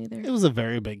very long either. it was a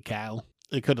very big cow.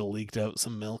 It could have leaked out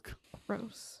some milk.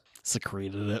 Gross.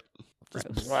 Secreted it.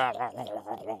 Gross.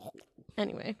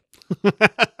 Anyway.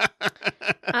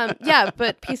 Yeah,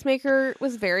 but Peacemaker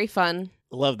was very fun.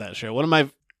 Love that show.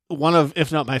 One of,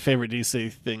 if not my favorite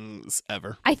DC things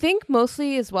ever. I think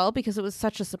mostly as well because it was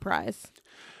such a surprise.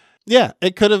 Yeah,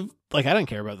 it could have, like, I didn't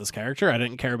care about this character. I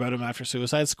didn't care about him after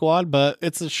Suicide Squad, but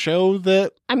it's a show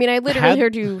that... I mean, I literally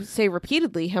heard you say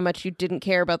repeatedly how much you didn't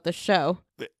care about this show.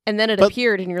 And then it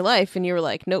appeared in your life and you were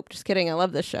like, nope, just kidding. I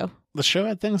love this show. The show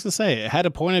had things to say. It had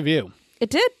a point of view.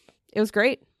 It did. It was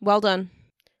great. Well done.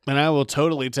 And I will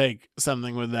totally take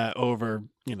something with that over,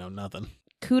 nothing.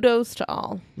 Kudos to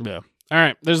all. Yeah. All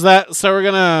right, there's that. So we're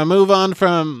going to move on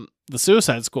from the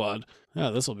Suicide Squad.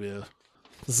 Oh, this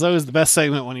is always the best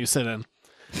segment when you sit in.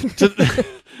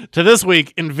 To this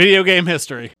week in video game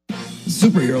history.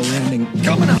 Superhero landing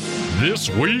coming up. This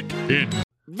week in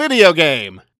video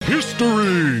game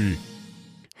history.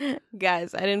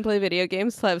 Guys, I didn't play video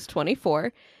games till I was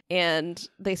 24, and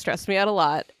they stressed me out a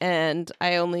lot, and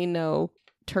I only know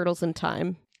Turtles in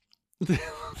Time.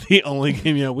 The only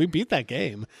game, we beat that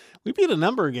game. We beat a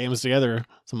number of games together.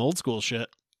 Some old school shit.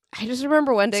 I just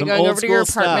remember one day Some going old over to your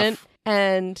school apartment, stuff.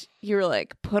 and you were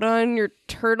like, put on your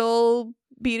turtle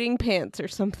beating pants or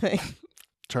something.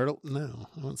 Turtle? No,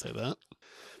 I won't say that.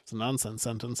 It's a nonsense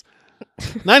sentence.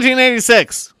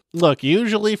 1986. Look,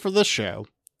 usually for this show,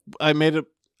 I made a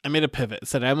pivot. It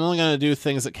said I'm only going to do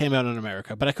things that came out in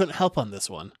America, but I couldn't help on this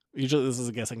one. Usually this is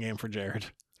a guessing game for Jared.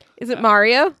 Is it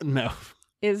Mario? No.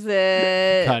 Is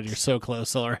it... God, you're so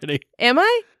close already. Am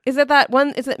I? Is it that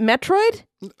one? Is it Metroid?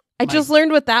 I just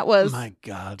learned what that was. My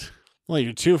God. Well,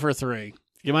 you're 2 for 3.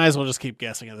 You might as well just keep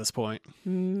guessing at this point.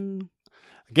 Mm.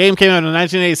 A game came out in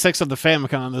 1986 on the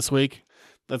Famicom this week.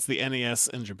 That's the NES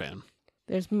in Japan.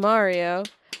 There's Mario.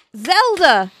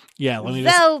 Zelda! Yeah, let me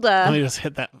just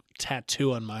hit that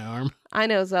tattoo on my arm. I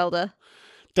know Zelda.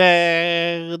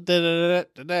 Alright,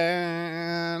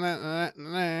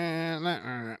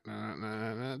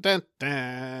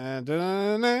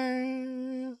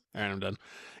 I'm done.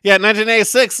 Yeah,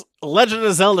 1986, Legend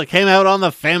of Zelda came out on the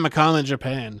Famicom in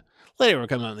Japan. Later it would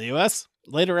come out in the US.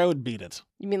 Later I would beat it.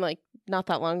 You mean like not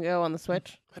that long ago on the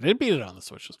Switch? I did beat it on the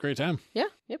Switch. It was a great time. Yeah,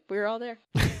 yep, we were all there.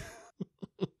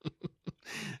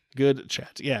 Good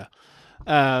chat, yeah.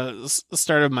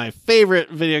 Start of my favorite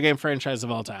video game franchise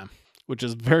of all time, which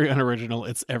is very unoriginal.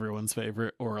 It's everyone's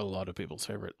favorite, or a lot of people's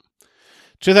favorite.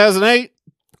 2008,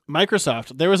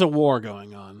 Microsoft. There was a war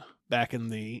going on back in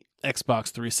the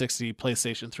Xbox 360,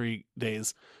 PlayStation 3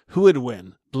 days. Who would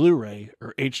win, Blu-ray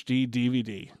or HD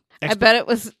DVD? I bet it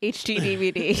was HD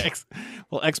DVD.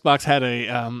 Xbox had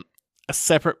a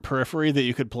separate periphery that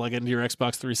you could plug into your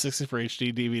Xbox 360 for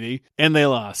HD DVD, and they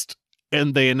lost.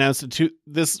 And they announced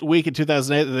this week in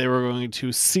 2008 that they were going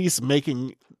to cease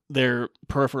making their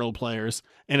peripheral players.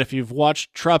 And if you've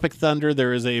watched Tropic Thunder,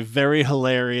 there is a very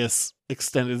hilarious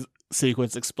extended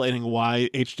sequence explaining why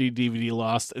HD DVD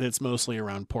lost, and it's mostly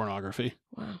around pornography.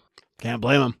 Wow. Can't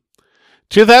blame them.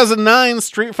 2009,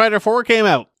 Street Fighter 4 came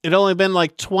out. It'd only been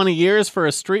like 20 years for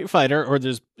a Street Fighter, or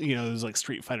there's like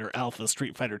Street Fighter Alpha,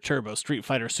 Street Fighter Turbo, Street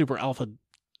Fighter Super Alpha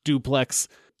Duplex,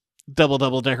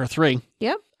 Double Decker 3.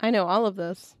 Yep, I know all of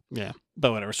those. Yeah,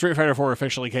 but whatever. Street Fighter 4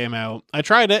 officially came out. I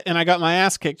tried it, and I got my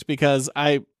ass kicked because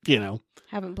I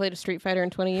haven't played a Street Fighter in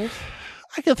 20 years.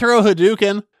 I can throw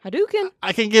Hadouken.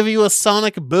 I can give you a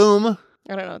Sonic Boom.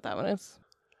 I don't know what that one is.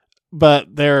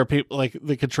 But there are people, like,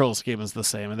 the control scheme is the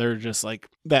same, and they're just like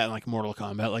that, like Mortal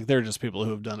Kombat. Like, they're just people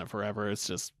who have done it forever. It's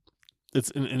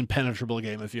an impenetrable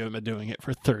game if you haven't been doing it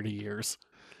for 30 years.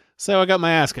 So I got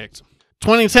my ass kicked.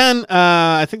 2010,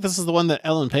 I think this is the one that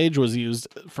Ellen Page was used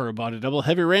for a body double.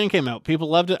 Heavy Rain came out. People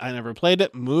loved it. I never played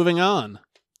it. Moving on.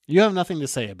 You have nothing to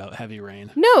say about Heavy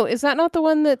Rain. No, is that not the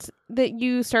one that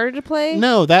you started to play?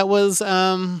 No, that was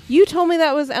You told me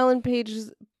that was Elliot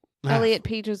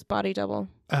Page's body double.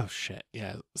 Oh shit.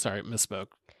 Yeah, sorry, misspoke.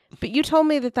 But you told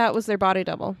me that was their body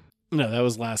double. No, that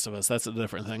was Last of Us. That's a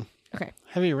different thing. Okay.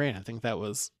 Heavy Rain, I think that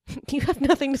was... You have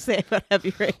nothing to say about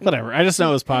Heavy Rain. Whatever. I just know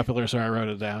it was popular, so I wrote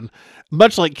it down.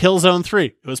 Much like Killzone 3.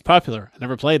 It was popular. I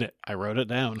never played it. I wrote it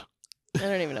down. I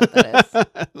don't even know what that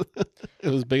is. It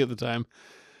was big at the time.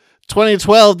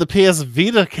 2012, the PS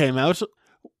Vita came out.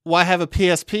 Why have a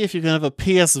PSP if you can have a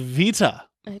PS Vita?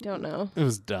 I don't know. It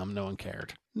was dumb. No one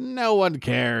cared. No one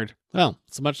cared. Well,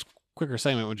 it's a much quicker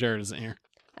segment when Jared isn't here.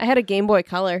 I had a Game Boy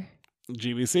Color.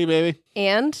 GBC, baby.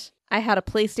 And I had a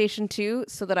PlayStation 2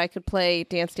 so that I could play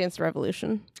Dance Dance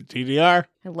Revolution. DDR.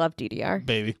 I love DDR.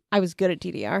 Baby. I was good at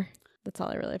DDR. That's all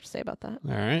I really have to say about that.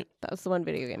 All right. That was the one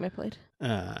video game I played.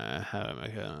 How do I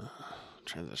make a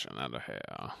transition out of here.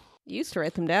 You used to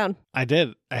write them down. I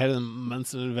did. I had them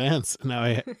months in advance. Now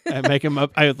I make them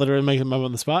up. I literally make them up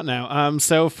on the spot now.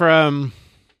 So from,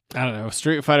 I don't know,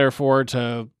 Street Fighter 4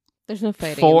 to... There's no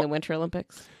fighting in the Winter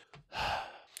Olympics.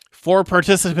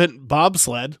 4-participant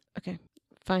bobsled. Okay,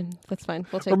 fine. That's fine.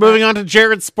 We're moving on to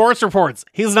Jared's sports reports.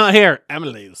 He's not here.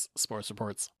 Emily's sports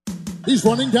reports. He's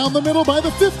running down the middle by the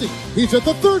 50. He's at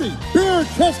the 30.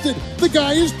 Bare-chested. The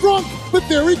guy is drunk, but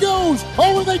there he goes.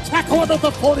 Oh, and they tackle him at the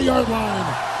 40-yard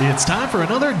line. It's time for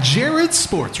another Jared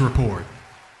Sports Report.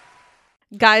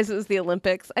 Guys, it was the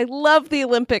Olympics. I love the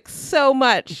Olympics so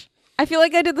much. I feel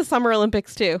like I did the Summer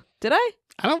Olympics too. Did I?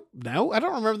 I don't know. I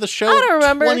don't remember the show. I don't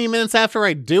remember. 20 minutes after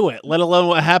I do it, let alone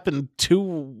what happened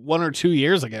 1 or 2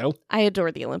 years ago. I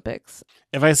adore the Olympics.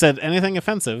 If I said anything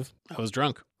offensive, I was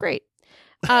drunk. Great.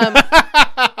 No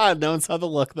one saw the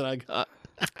look that I got.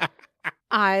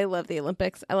 I love the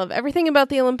Olympics. I love everything about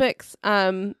the Olympics.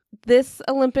 This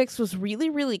Olympics was really,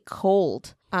 really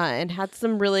cold and had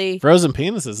some really... Frozen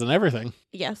penises and everything.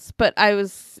 Yes, but I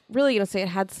was really going to say it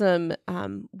had some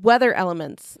weather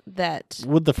elements that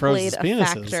With the played frozen a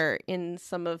penises. factor in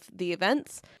some of the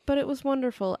events. But it was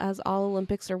wonderful, as all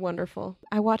Olympics are wonderful.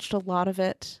 I watched a lot of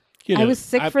it. I was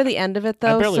sick for the end of it,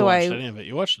 though. I barely so watched any of it.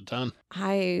 You watched a ton.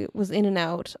 I was in and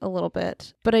out a little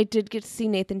bit. But I did get to see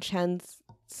Nathan Chen's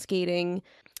skating.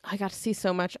 I got to see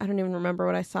so much. I don't even remember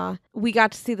what I saw. We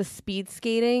got to see the speed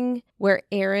skating where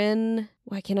Erin,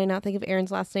 why can I not think of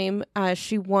Erin's last name?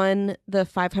 She won the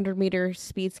 500-meter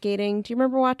speed skating. Do you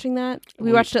remember watching that?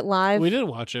 We watched it live. We did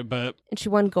watch it, but... And she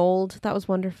won gold. That was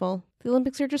wonderful. The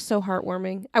Olympics are just so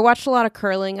heartwarming. I watched a lot of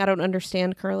curling. I don't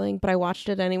understand curling, but I watched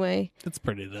it anyway. It's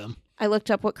pretty dumb. I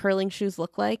looked up what curling shoes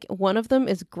look like. One of them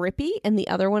is grippy and the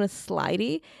other one is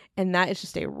slidey. And that is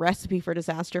just a recipe for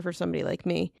disaster for somebody like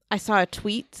me. I saw a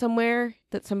tweet somewhere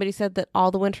that somebody said that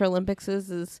all the Winter Olympics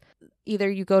is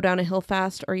either you go down a hill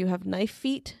fast or you have knife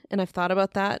feet. And I've thought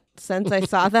about that since I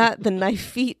saw that. The knife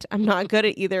feet. I'm not good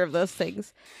at either of those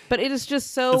things. But it is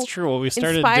just so It's true. When we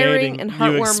started inspiring dating, and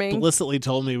heartwarming. You explicitly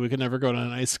told me we could never go on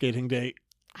an ice skating date.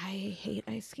 I hate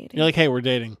ice skating. You're like, hey, we're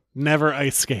dating. Never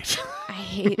ice skate. I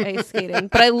hate ice skating,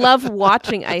 but I love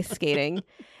watching ice skating.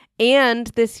 And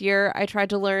this year I tried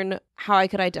to learn how I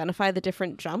could identify the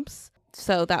different jumps.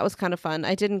 So that was kind of fun.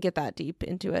 I didn't get that deep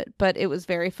into it, but it was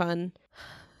very fun.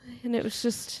 And it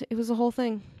was a whole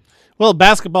thing. Well,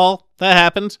 basketball, that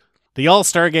happened. The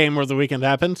All-Star game where the weekend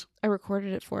happened. I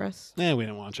recorded it for us. We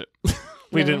didn't watch it.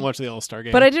 We didn't watch the All-Star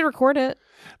game. But I did record it.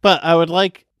 But I would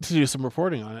like to do some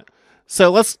reporting on it. So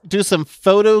let's do some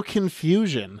photo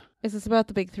confusion. Is this about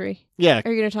the big three? Yeah.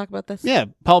 Are you going to talk about this? Yeah.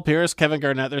 Paul Pierce, Kevin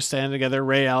Garnett, they're standing together.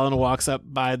 Ray Allen walks up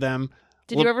by them.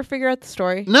 Did you ever figure out the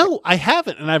story? No, I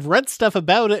haven't. And I've read stuff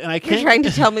about it and I can't. You're trying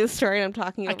to tell me the story and I'm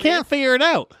talking over I can't figure it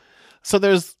out. So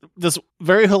there's this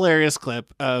very hilarious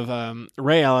clip of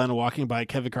Ray Allen walking by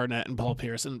Kevin Garnett and Paul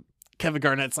Pierce. And Kevin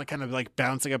Garnett's like kind of like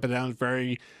bouncing up and down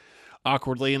very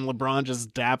awkwardly. And LeBron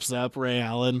just daps up Ray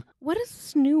Allen. What is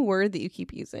this new word that you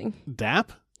keep using?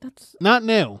 Dap? That's not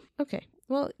new. Okay.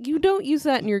 Well, you don't use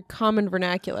that in your common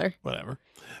vernacular. Whatever.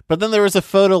 But then there was a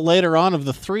photo later on of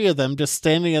the three of them just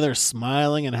standing together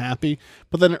smiling and happy.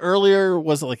 But then earlier,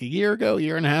 was it like a year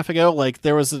and a half ago? Like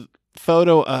there was a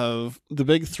photo of the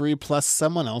big three plus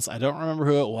someone else. I don't remember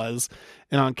who it was.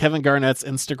 And on Kevin Garnett's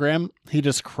Instagram, he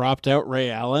just cropped out Ray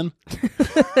Allen.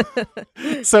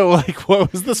 So like,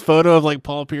 what was this photo of like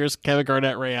Paul Pierce, Kevin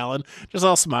Garnett, Ray Allen, just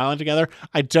all smiling together?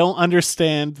 I don't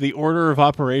understand the order of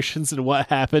operations and what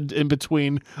happened in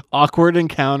between awkward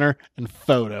encounter and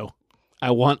photo.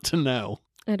 I want to know.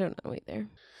 I don't know either.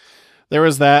 There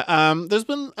was that. There's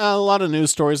been a lot of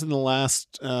news stories in the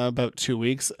last about 2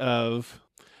 weeks of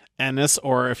Enes,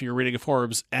 or if you're reading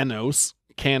Forbes, Enos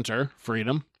Kanter,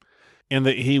 freedom, and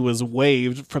that he was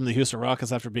waived from the Houston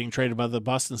Rockets after being traded by the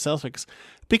Boston Celtics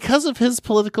because of his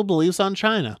political beliefs on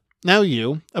China. Now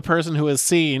you, a person who has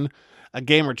seen a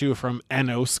game or two from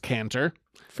Enos Kanter.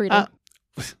 Freedom.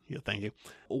 Yeah, thank you.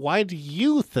 Why do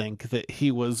you think that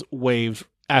he was waived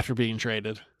after being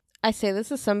traded? I say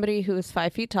this as somebody who is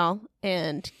 5 feet tall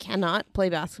and cannot play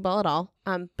basketball at all.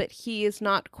 But he is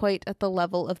not quite at the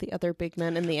level of the other big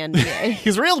men in the NBA.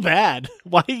 He's real bad.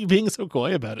 Why are you being so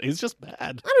coy about it? He's just bad.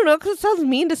 I don't know, because it sounds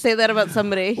mean to say that about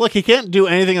somebody. Look, he can't do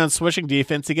anything on switching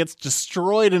defense. He gets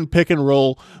destroyed in pick and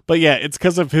roll. But yeah, it's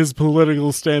because of his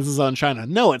political stances on China.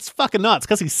 No, it's fucking not. It's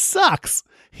because he sucks.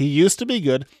 He used to be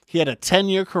good. He had a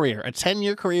 10-year career. A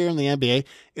 10-year career in the NBA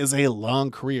is a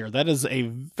long career. That is a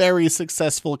very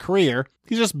successful career.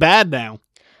 He's just bad now.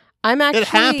 It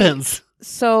happens.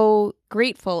 so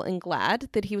grateful and glad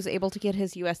that he was able to get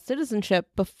his U.S. citizenship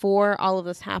before all of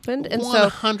this happened. And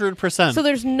 100%. So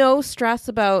there's no stress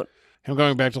about him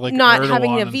going back to like not Erdogan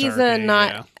having a and visa,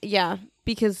 Turkey,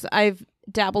 because I've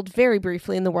dabbled very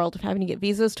briefly in the world of having to get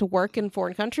visas to work in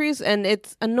foreign countries, and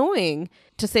it's annoying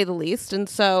to say the least. And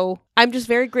so I'm just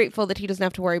very grateful that he doesn't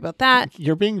have to worry about that.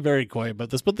 You're being very coy about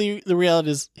this, but the reality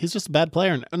is he's just a bad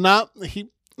player. He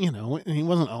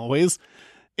wasn't always.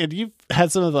 And you've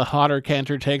had some of the hotter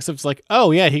Cantor takes. It's like,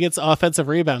 oh yeah, he gets offensive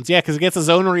rebounds. Yeah, because he gets his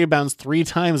own rebounds 3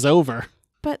 times over.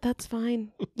 But that's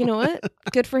fine. You know what?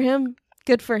 Good for him.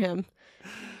 Good for him.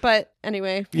 But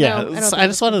anyway, yeah, no, I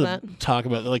just wanted to talk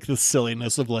about like the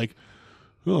silliness of like,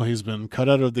 oh, he's been cut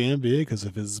out of the NBA because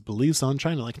of his beliefs on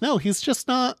China. Like, no, he's just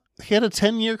not. He had a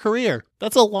 10-year career.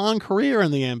 That's a long career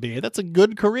in the NBA. That's a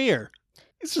good career.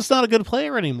 He's just not a good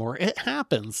player anymore. It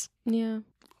happens. Yeah.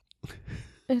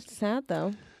 It's sad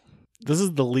though. This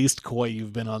is the least coy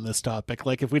you've been on this topic.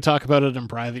 Like if we talk about it in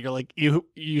private, you're like you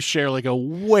share like a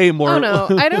way more. Oh no,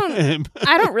 I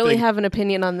don't really have an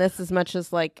opinion on this as much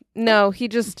as like no,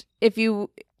 he's at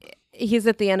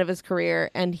the end of his career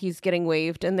and he's getting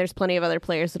waived, and there's plenty of other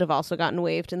players that have also gotten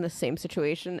waived in the same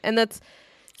situation, and that's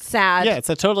sad. Yeah, it's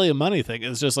totally a money thing.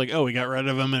 It's just like, oh, we got rid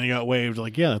of him and he got waived.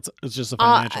 Like, yeah, it's just a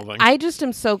financial thing. I just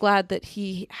am so glad that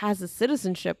he has a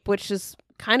citizenship, which is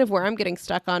kind of where I'm getting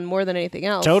stuck on more than anything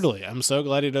else. Totally. I'm so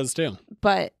glad he does too.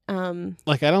 But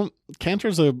like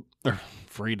Cantor's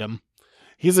freedom.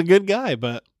 He's a good guy,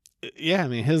 but yeah, I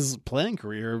mean his playing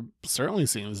career certainly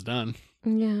seems done.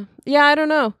 Yeah. Yeah, I don't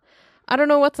know. I don't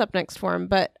know what's up next for him,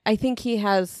 but I think he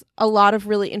has a lot of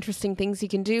really interesting things he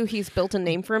can do. He's built a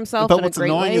name for himself in a great way. But what's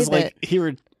annoying is like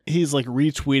he's like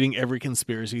retweeting every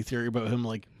conspiracy theory about him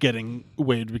like getting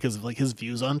waived because of like his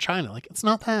views on China. Like it's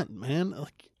not that, man.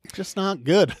 Like you're just not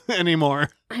good anymore.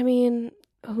 I mean,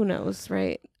 who knows,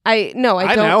 right? I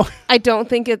don't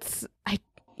think it's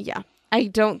I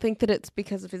don't think that it's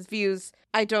because of his views.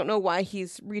 I don't know why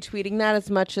he's retweeting that as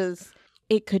much as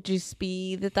it could just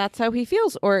be that that's how he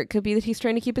feels, or it could be that he's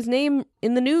trying to keep his name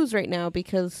in the news right now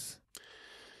because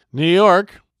New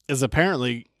York is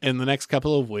apparently in the next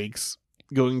couple of weeks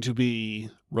going to be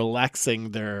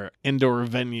relaxing their indoor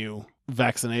venue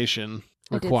vaccination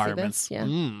requirements. Yeah.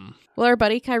 Will our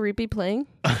buddy Kyrie be playing?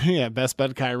 Yeah, best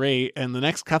bud Kyrie. And the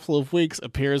next couple of weeks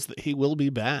appears that he will be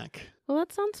back. Well,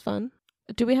 that sounds fun.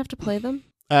 Do we have to play them?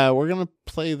 We're going to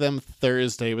play them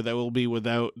Thursday, but that will be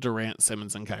without Durant,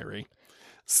 Simmons, and Kyrie.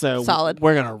 So solid.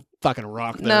 We're going to fucking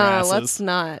rock their asses. No, let's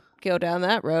not go down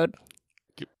that road.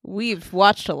 We've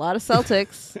watched a lot of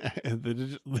Celtics.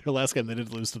 Their last game, they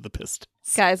did lose to the Pistons.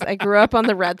 Guys, I grew up on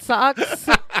the Red Sox.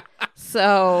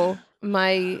 So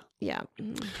I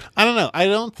don't know. I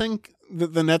don't think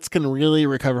that the Nets can really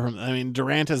recover from. I mean,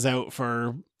 Durant is out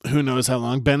for who knows how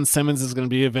long. Ben Simmons is going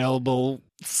to be available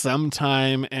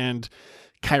sometime, and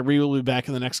Kyrie will be back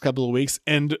in the next couple of weeks.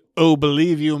 And oh,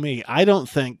 believe you me, I don't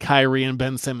think Kyrie and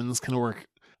Ben Simmons can work.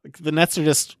 Like, the Nets are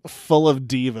just full of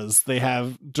divas. They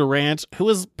have Durant, who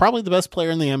is probably the best player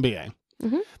in the NBA.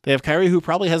 Mm-hmm. They have Kyrie, who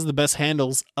probably has the best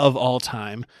handles of all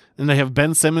time. And they have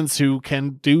Ben Simmons, who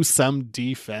can do some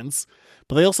defense.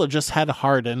 But they also just had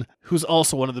Harden, who's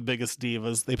also one of the biggest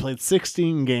divas. They played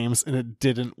 16 games, and it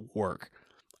didn't work.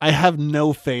 I have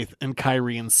no faith in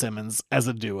Kyrie and Simmons as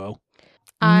a duo.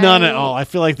 None at all. I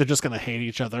feel like they're just going to hate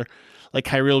each other. Like,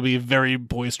 Kyrie will be very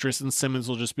boisterous, and Simmons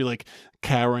will just be, like,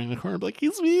 cowering in the corner, like,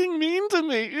 he's being mean to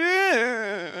me.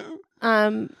 Yeah.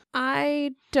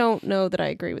 I don't know that I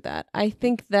agree with that. I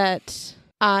think that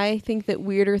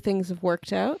weirder things have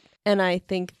worked out, and I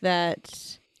think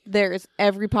that there's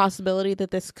every possibility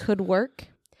that this could work.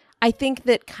 I think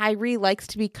that Kyrie likes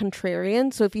to be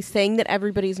contrarian, so if he's saying that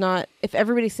if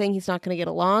everybody's saying he's not going to get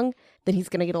along, then he's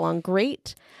going to get along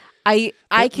great. There's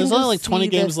only like 20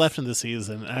 games left in the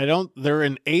season. They're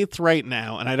in 8th right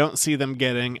now, and I don't see them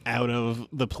getting out of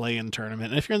the play-in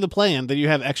tournament. And if you're in the play-in, then you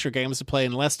have extra games to play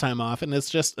and less time off, and it's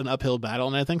just an uphill battle,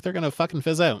 and I think they're going to fucking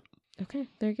fizz out. Okay,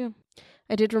 there you go.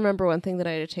 I did remember one thing that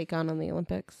I had to take on the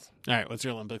Olympics. All right, what's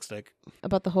your Olympic take?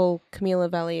 About the whole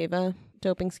Kamila Valieva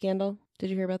doping scandal.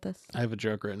 Did you hear about this? I have a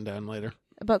joke written down later.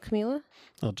 About Kamila?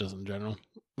 Oh, just in general.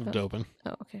 Doping.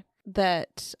 Oh, okay.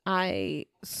 That I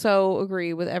so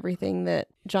agree with everything that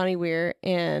Johnny Weir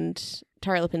and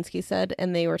Tara Lipinski said,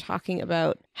 and they were talking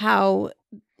about how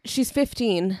she's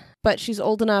 15, but she's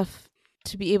old enough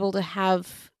to be able to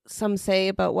have some say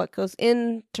about what goes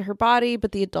into her body,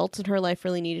 but the adults in her life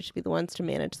really needed to be the ones to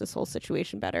manage this whole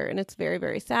situation better, and it's very,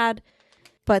 very sad,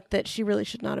 but that she really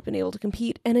should not have been able to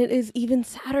compete, and it is even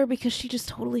sadder because she just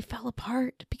totally fell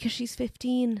apart because she's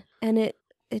 15, and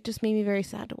it just made me very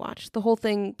sad to watch. The whole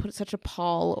thing put such a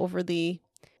pall over the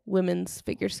women's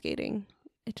figure skating.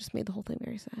 It just made the whole thing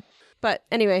very sad. But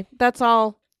anyway, that's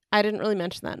all. I didn't really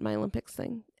mention that in my Olympics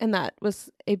thing. And that was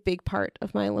a big part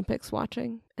of my Olympics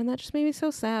watching. And that just made me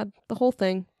so sad. The whole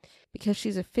thing. Because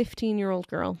she's a 15-year-old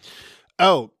girl.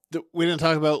 Oh, we didn't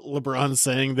talk about LeBron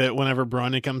saying that whenever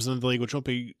Bronny comes into the league, which won't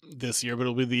be this year, but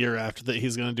it'll be the year after, that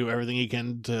he's going to do everything he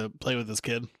can to play with this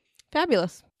kid.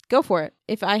 Fabulous. Go for it.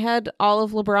 If I had all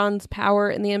of LeBron's power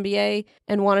in the NBA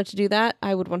and wanted to do that,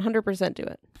 I would 100% do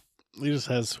it. He just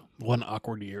has one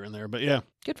awkward year in there, but yeah.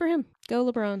 Good for him. Go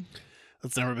LeBron.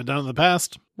 That's never been done in the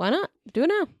past. Why not? Do it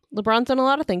now. LeBron's done a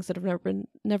lot of things that have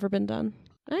never been done.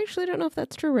 I actually don't know if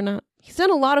that's true or not. He's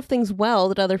done a lot of things well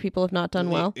that other people have not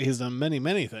done well. He's done many,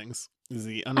 many things. He's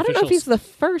the unofficial... I don't know if he's the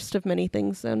first of many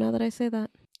things, though, now that I say that.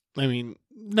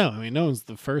 no one's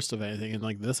the first of anything in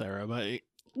like this era, but...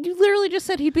 You literally just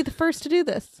said he'd be the first to do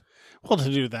this. Well,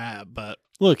 to do that, but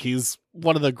look, he's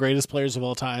one of the greatest players of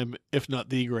all time, if not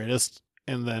the greatest.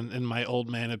 And then, in my old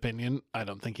man opinion, I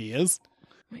don't think he is.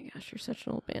 Oh my gosh, you're such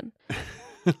an old man.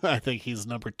 I think he's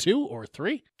number 2 or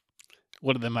 3.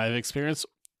 One of them I've experienced.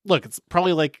 Look, it's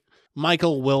probably like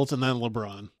Michael, Wilt, and then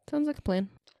LeBron. Sounds like a plan.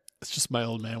 It's just my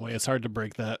old man way. It's hard to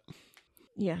break that.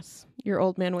 Yes, your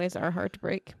old man ways are hard to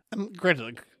break. And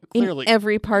granted, clearly, in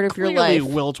every part of your life.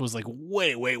 Wilt was like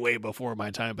way, way, way before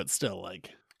my time, but still,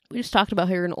 like... We just talked about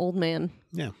how you're an old man.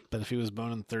 Yeah, but if he was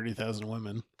boning 30,000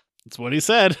 women, that's what he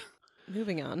said.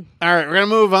 Moving on. All right, we're going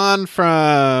to move on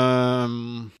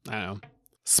from,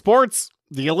 sports,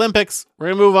 the Olympics. We're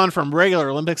going to move on from regular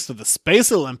Olympics to the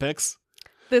Space Olympics.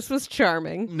 This was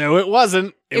charming. No, it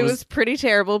wasn't. It was pretty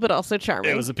terrible, but also charming.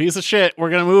 It was a piece of shit. We're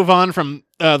going to move on from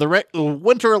the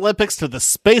Winter Olympics to the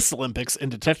Space Olympics in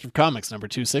Detective Comics number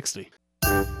 260.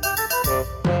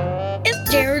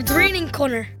 It's Jared's Reading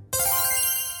Corner.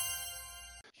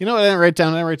 You know what I didn't write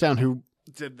down? I didn't write down who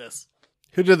did this.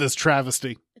 Who did this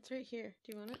travesty? It's right here.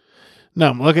 Do you want it? No,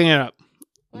 I'm looking it up.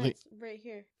 Why, it's right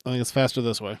here. I think it's faster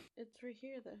this way. It's right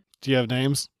here, though. Do you have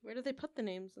names? Where did they put the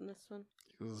names in this one?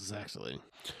 Exactly.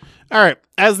 All right.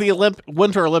 As the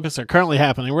Winter Olympics are currently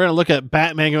happening, we're going to look at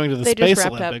Batman going to the Space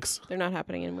Olympics. Up. They're not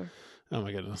happening anymore. Oh,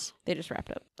 my goodness. They just wrapped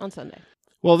up on Sunday.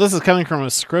 Well, this is coming from a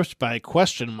script by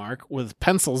Question Mark with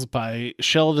pencils by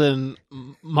Sheldon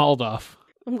Moldoff.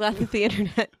 I'm glad that the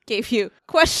internet gave you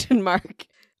Question Mark.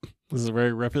 This is a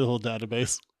very reputable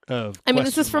database of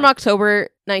this is from October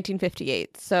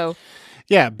 1958, so...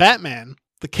 Yeah, Batman,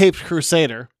 the Caped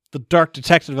Crusader, the dark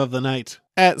detective of the night,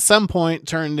 at some point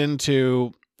turned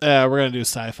into, we're going to do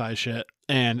sci-fi shit,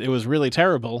 and it was really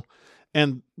terrible,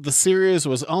 and the series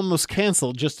was almost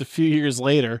canceled just a few years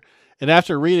later, and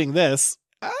after reading this,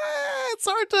 it's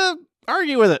hard to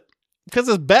argue with it, because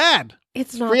it's bad.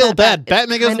 It's not real bad.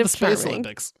 Batman goes to the Space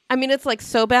Olympics. I mean, it's like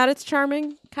so bad it's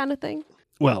charming kind of thing.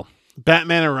 Well,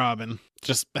 Batman and Robin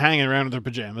just hanging around in their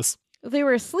pajamas. They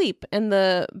were asleep and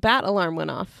the bat alarm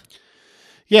went off.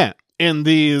 Yeah, and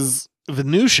these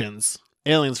Venusians,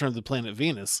 aliens from the planet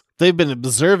Venus, they've been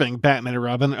observing Batman and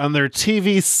Robin on their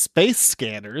TV space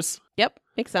scanners. Yep,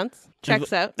 makes sense.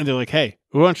 Checks out. And they're like, hey,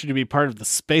 we want you to be part of the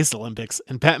Space Olympics.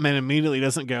 And Batman immediately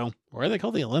doesn't go, why are they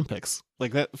called the Olympics?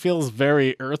 Like, that feels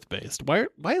very Earth-based. Why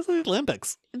is it the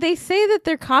Olympics? They say that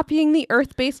they're copying the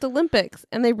Earth-based Olympics,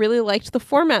 and they really liked the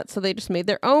format, so they just made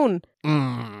their own.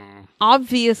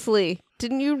 Obviously.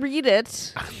 Didn't you read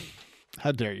it?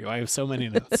 How dare you? I have so many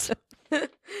notes.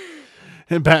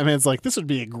 And Batman's like, this would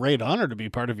be a great honor to be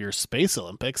part of your Space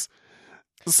Olympics.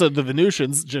 So the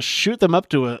Venusians just shoot them up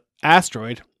to an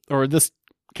asteroid, or in this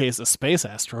case, a space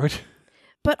asteroid.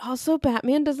 But also,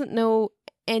 Batman doesn't know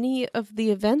any of the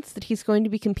events that he's going to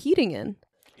be competing in.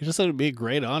 He just said it would be a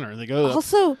great honor. They go.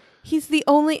 Also, he's the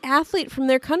only athlete from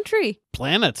their country.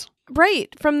 Planet.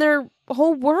 Right, from their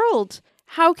whole world.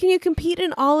 How can you compete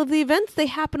in all of the events? They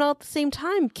happen all at the same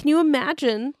time. Can you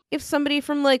imagine if somebody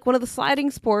from like one of the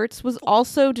sliding sports was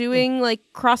also doing like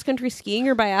cross-country skiing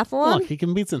or biathlon? Look, he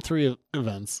competes in 3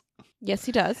 events. Yes,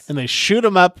 he does. And they shoot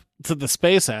him up to the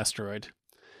space asteroid,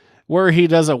 where he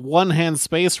does a one-hand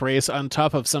space race on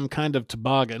top of some kind of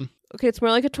toboggan. Okay, it's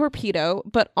more like a torpedo,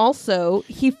 but also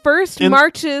he first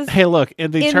marches. Hey, look,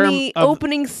 in the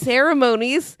opening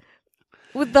ceremonies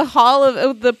with the hall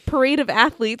of the parade of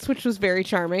athletes, which was very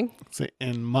charming.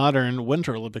 In modern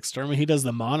Winter Olympics term, he does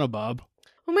the monobob.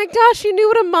 Oh my gosh, you knew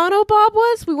what a monobob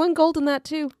was? We won gold in that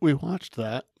too. We watched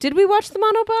that. Did we watch the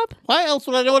monobob? Why else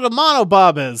would I know what a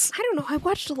monobob is? I don't know. I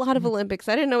watched a lot of Olympics.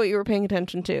 I didn't know what you were paying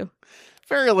attention to.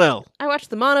 Very little. I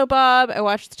watched the monobob. I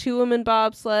watched the 2-woman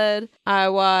bobsled. I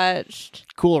watched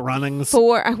Cool Runnings.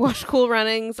 I watched Cool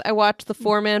Runnings. I watched the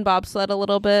 4-man bobsled a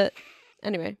little bit.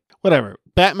 Anyway. Whatever.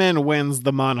 Batman wins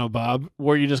the monobob,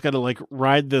 where you just got to like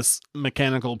ride this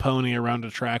mechanical pony around a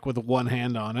track with one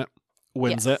hand on it.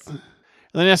 Wins it. And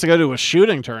then he has to go to a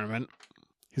shooting tournament.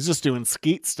 He's just doing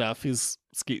skeet stuff. He's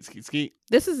skeet.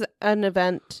 This is an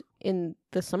event in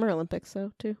the Summer Olympics,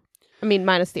 though, too. I mean,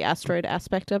 minus the asteroid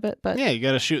aspect of it, but... Yeah, you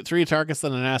got to shoot 3 targets,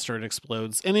 then an asteroid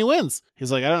explodes, and he wins.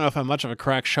 He's like, I don't know if I'm much of a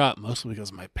crack shot, mostly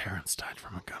because my parents died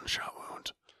from a gunshot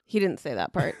wound. He didn't say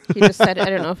that part. He just said, I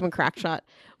don't know if I'm a crack shot.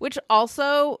 Which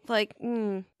also, like,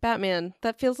 Batman,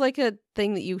 that feels like a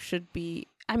thing that you should be...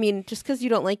 I mean, just because you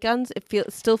don't like guns,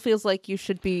 it still feels like you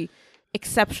should be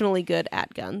exceptionally good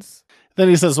at guns. Then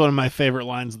he says one of my favorite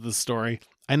lines of the story.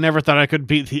 I never thought I could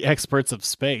beat the experts of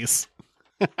space.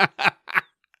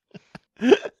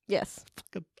 Yes.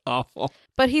 Fucking awful.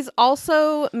 But he's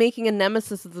also making a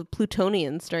nemesis of the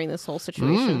Plutonians during this whole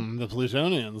situation. The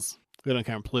Plutonians. We don't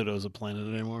count Pluto as a planet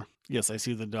anymore. Yes, I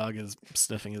see the dog is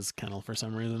sniffing his kennel for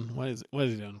some reason. What is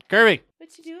he doing? Kirby!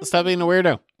 What you doing? Stop being a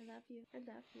weirdo. I love you.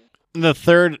 The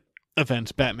third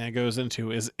event Batman goes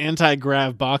into is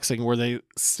anti-grav boxing, where they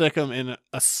stick him in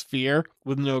a sphere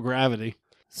with no gravity.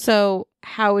 So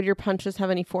how would your punches have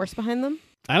any force behind them?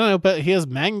 I don't know, but he has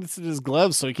magnets in his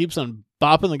gloves, so he keeps on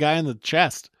bopping the guy in the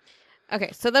chest. Okay,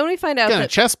 so then we find out Gonna that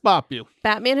chest bop you.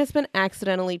 Batman has been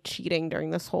accidentally cheating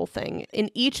during this whole thing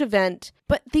in each event,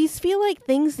 but these feel like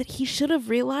things that he should have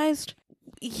realized.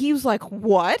 He was like,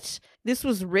 what? This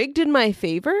was rigged in my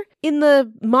favor? In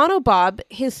the monobob,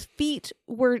 his feet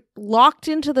were locked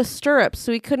into the stirrups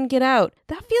so he couldn't get out.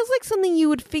 That feels like something you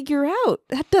would figure out.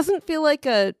 That doesn't feel like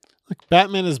a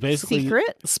Batman is basically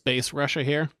secret. Space Russia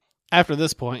here. After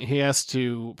this point, he has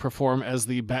to perform as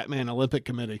the Batman Olympic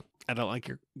Committee. I don't like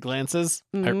your glances.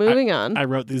 Moving on. I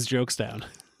wrote these jokes down.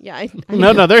 Yeah. I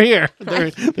No, they're here.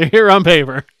 They're here on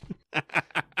paper.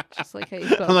 Just like how you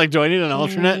spelled I'm like, do I need an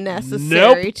alternate?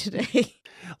 Necessary Nope. today.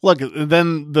 Look,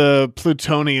 then the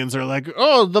Plutonians are like,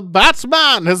 oh, the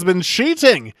Batman has been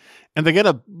cheating. And they get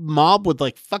a mob with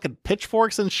like fucking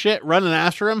pitchforks and shit running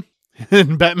after him.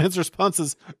 And Batman's response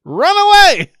is, run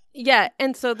away! Yeah,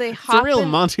 and so they It's hop a real in-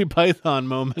 Monty Python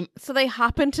moment. So they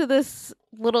hop into this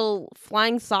little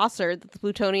flying saucer that the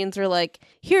Plutonians are like,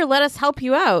 here, let us help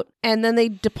you out. And then they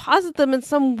deposit them in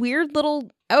some weird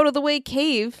little out-of-the-way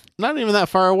cave. Not even that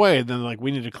far away. Then they're like,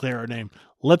 we need to clear our name.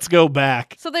 Let's go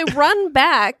back. So they run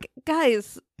back.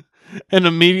 Guys. And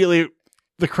immediately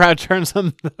the crowd turns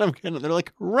on them again. They're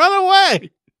like, run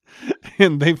away.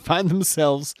 And they find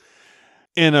themselves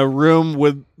in a room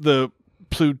with the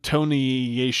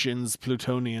Plutonians,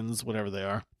 whatever they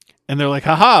are. And they're like,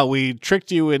 haha, we tricked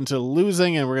you into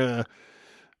losing and we're going to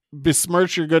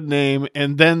besmirch your good name.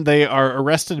 And then they are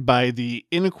arrested by the,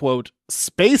 in quote,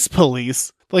 space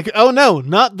police. Like, oh no,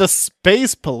 not the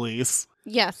space police.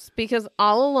 Yes, because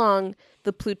all along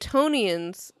the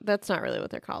Plutonians, that's not really what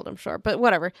they're called, I'm sure, but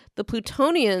whatever. The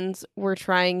Plutonians were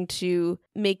trying to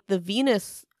make the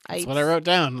Venus That's what I wrote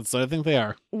down. That's what I think they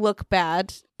are. Look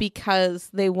bad because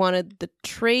they wanted the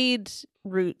trade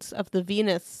routes of the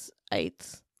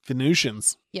Venusites.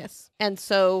 Venusians. Yes. And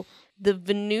so the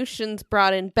Venusians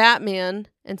brought in Batman,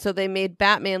 and so they made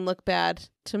Batman look bad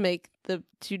to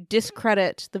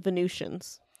discredit the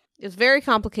Venusians. It's very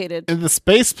complicated. And the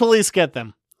space police get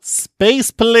them.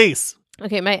 Space police.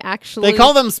 Okay, they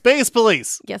call them space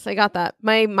police. Yes, I got that.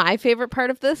 My favorite part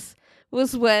of this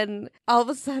was when all of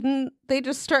a sudden they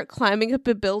just start climbing up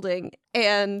a building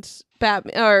and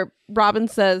Robin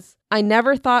says, I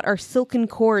never thought our silken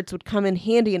cords would come in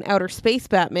handy in outer space,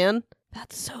 Batman.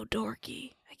 That's so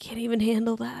dorky. I can't even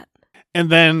handle that. And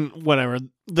then, whatever,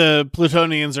 the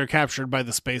Plutonians are captured by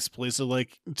the space police. They're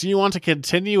like, do you want to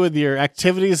continue with your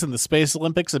activities in the Space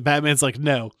Olympics? And Batman's like,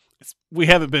 no, we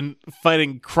haven't been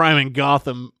fighting crime in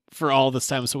Gotham for all this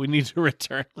time, so we need to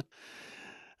return.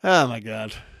 Oh my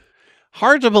God.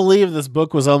 Hard to believe this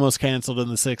book was almost canceled in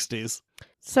the 60s.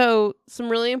 So, some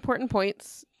really important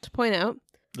points to point out.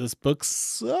 This book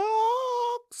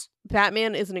sucks.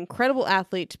 Batman is an incredible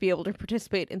athlete to be able to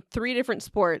participate in 3 different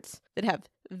sports that have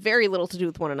very little to do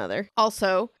with one another.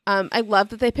 Also, I love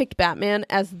that they picked Batman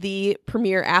as the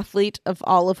premier athlete of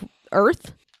all of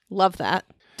Earth. Love that.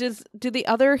 Do the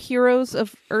other heroes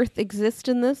of Earth exist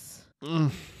in this?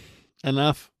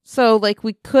 Enough. So,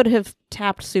 we could have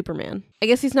tapped Superman. I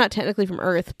guess he's not technically from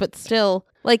Earth, but still,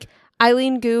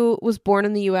 Eileen Gu was born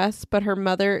in the U.S., but her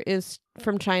mother is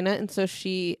from China, and so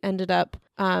she ended up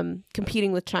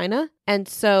competing with China. And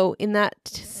so, in that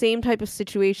same type of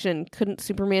situation, couldn't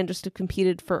Superman just have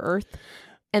competed for Earth?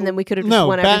 And then we could have just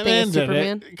won everything as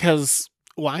Superman? Because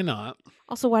why not?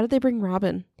 Also, why did they bring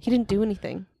Robin? He didn't do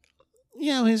anything.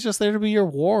 Yeah, he's just there to be your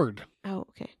ward. Oh,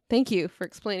 okay. Thank you for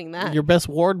explaining that. Your best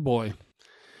ward boy.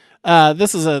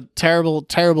 This is a terrible.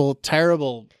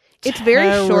 It's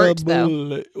very short,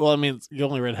 though. Well, I mean, you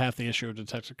only read half the issue of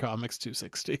Detective Comics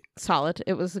 260. Solid.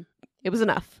 It was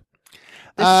enough.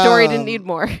 The story didn't need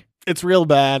more. It's real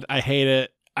bad. I hate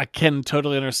it. I can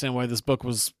totally understand why this book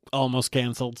was almost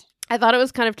canceled. I thought it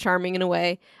was kind of charming in a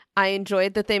way. I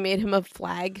enjoyed that they made him a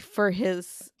flag for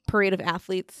his Parade of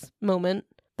Athletes moment.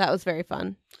 That was very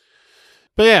fun.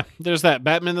 But yeah, there's that.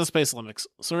 Batman the Space Olympics.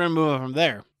 So we're going to move on from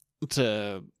there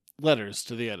to letters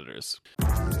to the editors.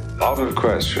 Lot of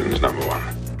questions, number one.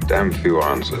 Damn few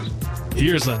answers.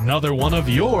 Here's another one of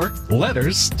your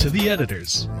letters to the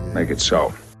editors. Make it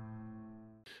so.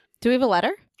 Do we have a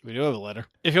letter? We do have a letter.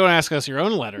 If you want to ask us your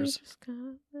own letters.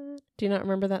 Do you not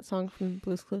remember that song from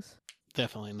Blue's Clues?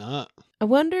 Definitely not. I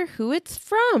wonder who it's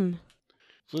from.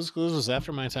 Blue's Clues was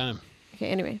after my time. Okay,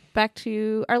 anyway, back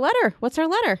to our letter. What's our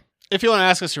letter? If you want to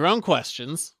ask us your own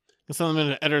questions, send them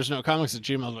in at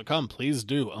editorsnotecomics@gmail.com. Please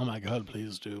do. Oh my God,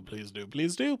 please do. Please do.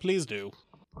 Please do. Please do.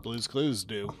 Blue's Clues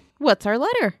do. What's our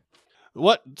letter?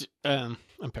 What? I'm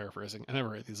paraphrasing. I never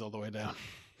write these all the way down.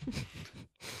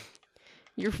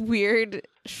 Your weird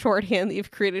shorthand that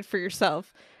you've created for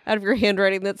yourself out of your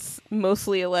handwriting that's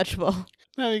mostly illegible.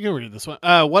 No, you can read this one.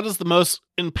 What is the most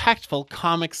impactful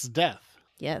comics death?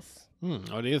 Yes.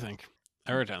 What do you think?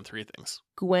 I wrote down 3 things.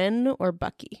 Gwen or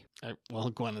Bucky? Well,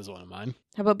 Gwen is one of mine.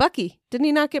 How about Bucky? Didn't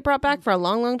he not get brought back for a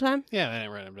long, long time? Yeah, I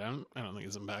didn't write him down. I don't think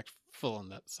he's impactful in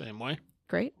that same way.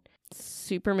 Great.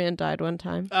 Superman died one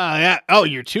time. Yeah. Oh,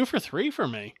 you're 2 for 3 for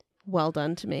me. Well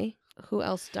done to me. Who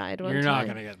else died one time? You're not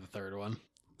going to get the third one.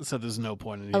 So there's no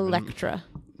point in even... Elektra.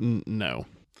 No.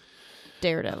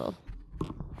 Daredevil.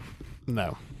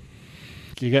 No.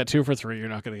 You got 2 for 3. You're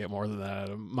not going to get more than that, out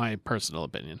of my personal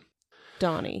opinion.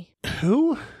 Donnie.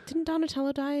 Who? Didn't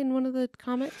Donatello die in one of the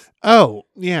comics? Oh,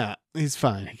 yeah. He's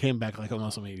fine. He came back like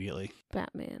almost immediately.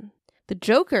 Batman. The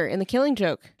Joker in The Killing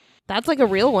Joke. That's like a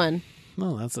real one.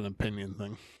 No, that's an opinion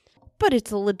thing. But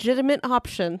it's a legitimate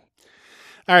option.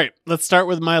 All right, let's start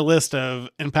with my list of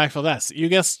impactful deaths. You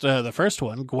guessed the first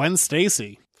one, Gwen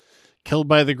Stacy. Killed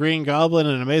by the Green Goblin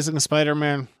and Amazing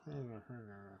Spider-Man.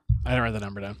 I didn't write the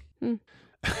number down.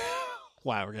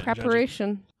 Wow, we're getting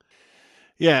preparation. Judgy.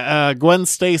 Yeah, Gwen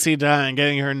Stacy dying,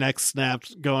 getting her neck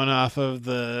snapped, going off of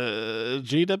the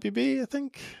GWB, I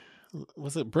think.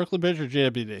 Was it Brooklyn Bridge or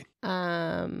GWD?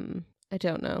 I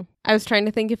don't know. I was trying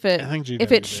to think if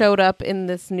it showed up in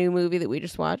this new movie that we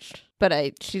just watched, but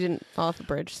she didn't fall off the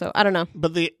bridge, so I don't know.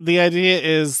 But the idea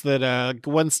is that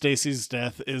Gwen Stacy's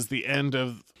death is the end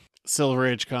of Silver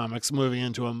Age comics, moving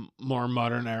into a more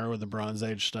modern era with the Bronze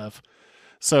Age stuff.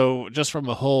 So just from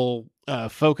a whole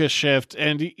focus shift,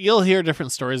 and you'll hear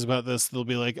different stories about this. They'll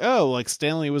be like, oh, like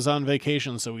Stanley was on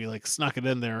vacation, so we like snuck it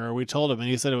in there, or we told him and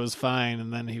he said it was fine,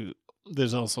 and then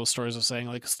there's also stories of saying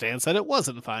like Stan said it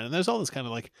wasn't fine, and there's all this kind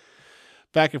of like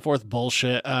back and forth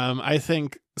bullshit. I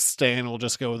think Stan will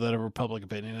just go with whatever public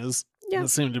opinion is. Yeah, it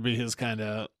seemed to be his kind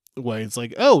of way. It's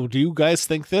like, oh, do you guys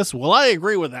think this? Well, I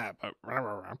agree with that.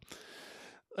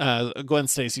 Gwen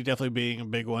Stacy definitely being a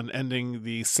big one, ending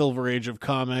the Silver Age of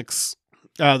comics.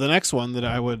 The next one that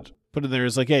I would put in there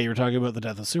is like, yeah, you were talking about the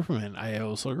death of Superman. I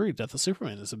also agree. Death of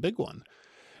Superman is a big one.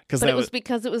 But it was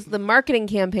because it was the marketing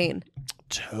campaign.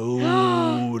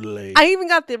 Totally. I even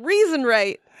got the reason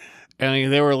right.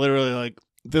 And they were literally like,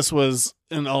 this was,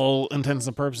 in all intents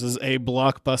and purposes, a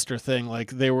blockbuster thing.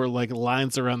 Like, they were like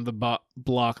lines around the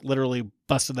block, literally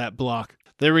busted that block.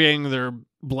 They were getting their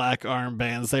black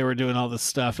armbands. They were doing all this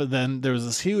stuff. And then there was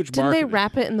this huge Didn't they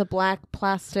wrap it in the black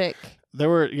plastic? There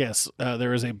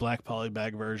was a black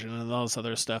polybag version and all this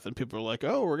other stuff. And people were like,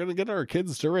 oh, we're going to get our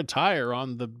kids to retire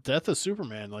on the death of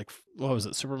Superman. Like, what was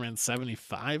it? Superman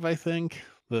 75, I think,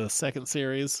 the second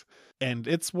series. And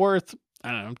it's worth,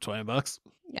 I don't know, $20.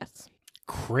 Yes.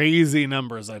 Crazy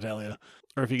numbers, I tell you.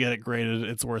 Or if you get it graded,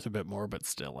 it's worth a bit more, but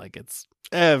still, like,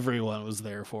 everyone was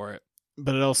there for it.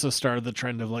 But it also started the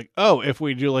trend of like, oh, if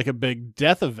we do like a big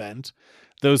death event,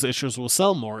 those issues will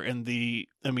sell more, and the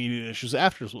immediate issues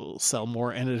after will sell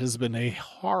more. And it has been a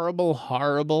horrible,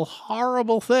 horrible,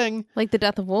 horrible thing. Like the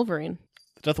death of Wolverine.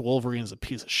 The death of Wolverine is a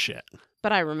piece of shit.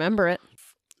 But I remember it.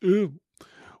 Ooh,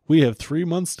 we have 3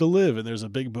 months to live, and there's a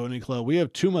big bony claw. We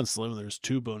have 2 months to live, and there's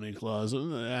 2 bony claws.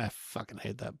 I fucking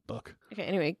hate that book. Okay,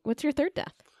 anyway, what's your third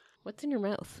death? What's in your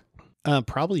mouth?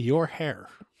 Probably your hair.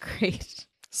 Great.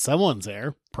 Someone's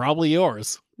hair, probably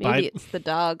yours. Maybe it's the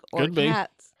dog or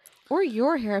cats. Or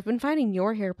your hair. I've been finding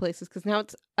your hair places because now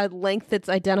it's a length that's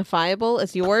identifiable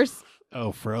as yours.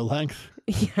 Oh, fro length?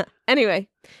 Yeah. Anyway,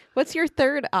 what's your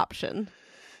third option?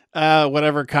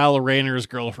 Whatever Kyle Rayner's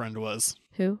girlfriend was.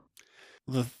 Who?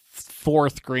 The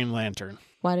 4th Green Lantern.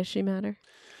 Why does she matter?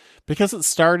 Because it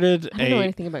started I don't know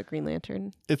anything about Green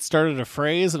Lantern. It started a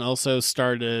phrase and also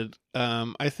started,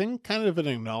 I think, kind of an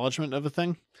acknowledgement of a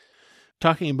thing.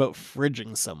 Talking about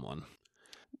fridging someone.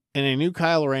 In a new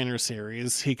Kyle Rayner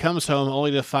series, he comes home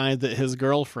only to find that his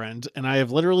girlfriend, and I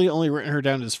have literally only written her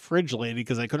down as Fridge Lady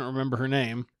because I couldn't remember her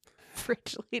name.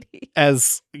 Fridge Lady.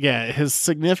 His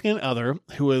significant other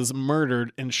who was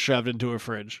murdered and shoved into a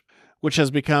fridge, which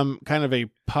has become kind of a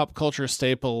pop culture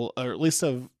staple, or at least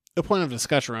a point of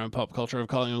discussion around pop culture of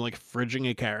calling him like fridging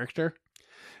a character,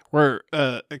 where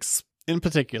in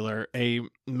particular, a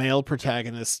male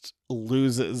protagonist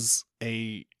loses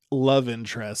a love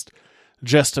interest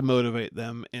just to motivate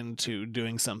them into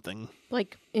doing something.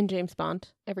 Like in James Bond,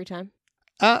 every time.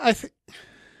 I think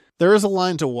there is a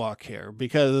line to walk here,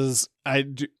 because I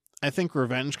think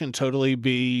revenge can totally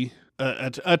be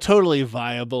a totally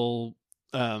viable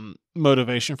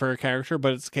motivation for a character,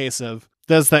 but it's a case of,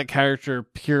 does that character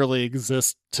purely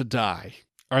exist to die?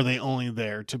 Are they only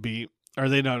there to be? Are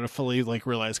they not a fully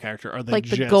realized character? Are they like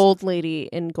the Gold Lady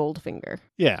in Goldfinger?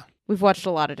 Yeah. We've watched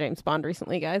a lot of James Bond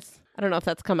recently, guys. I don't know if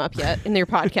that's come up yet in your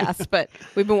podcast, but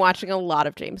we've been watching a lot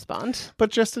of James Bond.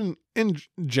 But just in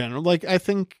general, I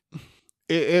think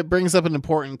it brings up an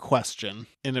important question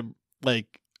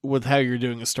with how you're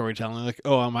doing a storytelling.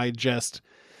 Am I just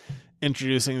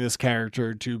introducing this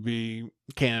character to be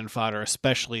cannon fodder,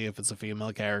 especially if it's a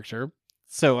female character?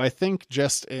 So I think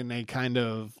just in a kind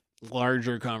of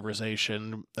larger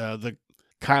conversation, the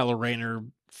Kyle Rayner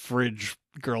fridge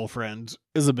girlfriend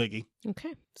is a biggie.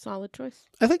 Okay, solid choice.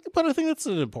 I think that's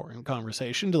an important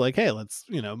conversation to hey, let's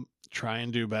try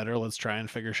and do better. Let's try and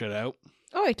figure shit out.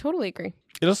 Oh, I totally agree.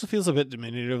 It also feels a bit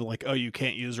diminutive, you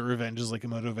can't use revenge as a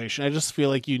motivation. I just feel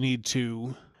like you need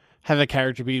to have a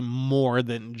character be more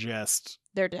than just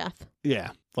their death.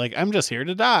 Yeah. I'm just here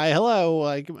to die. Hello.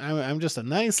 I'm just a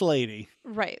nice lady.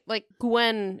 Right.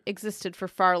 Gwen existed for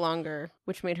far longer,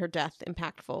 which made her death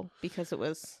impactful because it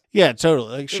was... Yeah,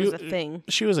 totally. She was a thing.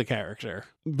 She was a character.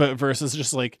 But versus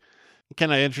just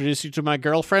can I introduce you to my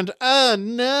girlfriend? Oh,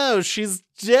 no, she's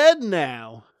dead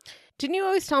now. Didn't you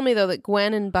always tell me, though, that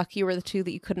Gwen and Bucky were the two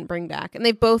that you couldn't bring back? And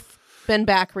they've both been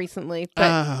back recently.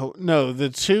 But... no, the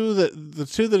two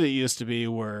that it used to be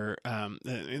were,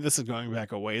 this is going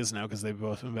back a ways now because they've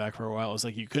both been back for a while. It was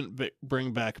you couldn't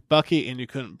bring back Bucky and you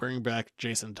couldn't bring back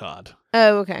Jason Todd.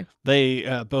 Oh, okay.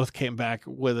 They both came back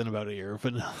within about a year of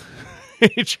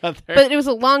each other. But it was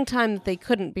a long time that they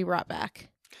couldn't be brought back.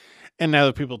 And now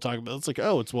that people talk about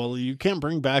it, you can't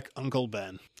bring back Uncle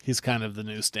Ben. He's kind of the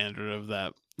new standard of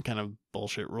that kind of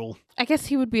bullshit rule. I guess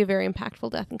he would be a very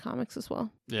impactful death in comics as well.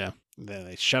 Yeah. Then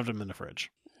they shoved him in the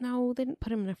fridge. No, they didn't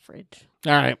put him in a fridge.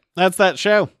 All right. That's that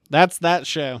show.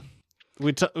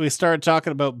 We started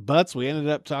talking about butts. We ended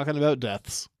up talking about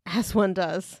deaths. As one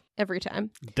does every time.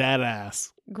 Dead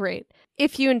ass. Great.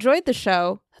 If you enjoyed the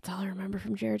show, that's all I remember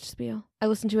from Jared's spiel. I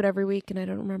listen to it every week and I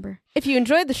don't remember. If you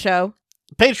enjoyed the show,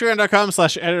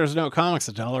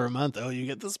 Patreon.com/editorsnotecomics, $1 a month. Oh, you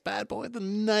get this bad boy the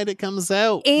night it comes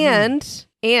out.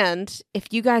 And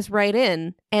if you guys write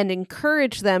in and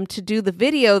encourage them to do the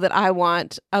video that I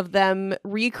want of them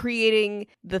recreating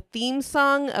the theme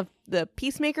song of the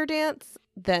Peacemaker dance,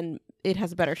 then it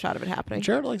has a better shot of it happening.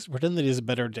 Jared likes to pretend that he's a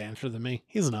better dancer than me.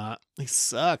 He's not. He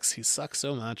sucks. He sucks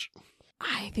so much.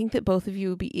 I think that both of you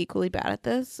would be equally bad at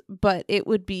this, but it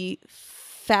would be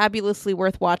fabulously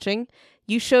worth watching.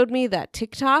 You showed me that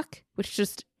TikTok, which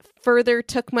just further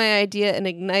took my idea and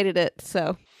ignited it,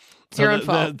 so it's your own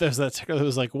fault. There's that TikTok that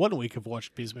was 1 week of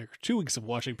watching Peacemaker, 2 weeks of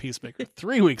watching Peacemaker,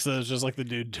 3 weeks that was just the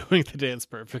dude doing the dance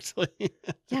perfectly.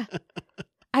 Yeah.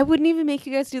 I wouldn't even make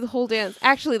you guys do the whole dance.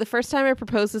 Actually, the first time I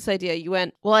proposed this idea, you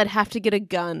went, well, I'd have to get a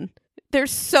gun.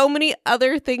 There's so many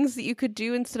other things that you could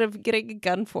do instead of getting a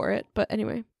gun for it. But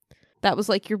anyway, that was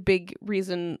your big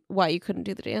reason why you couldn't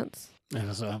do the dance. I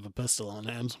also have a pistol on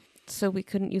hand. So we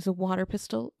couldn't use a water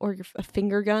pistol or a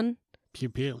finger gun? Pew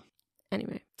pew.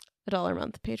 Anyway, $1 a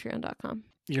month, patreon.com.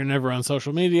 You're never on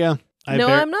social media.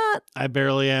 I'm not. I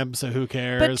barely am, so who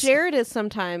cares? But Jared is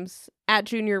sometimes at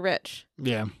Junior Rich.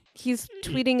 Yeah. He's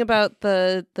tweeting about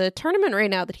the tournament right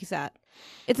now that he's at.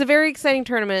 It's a very exciting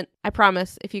tournament. I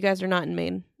promise. If you guys are not in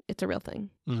Maine, it's a real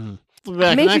thing. Mm-hmm.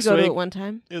 I made you go to it one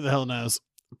time. Who the hell knows?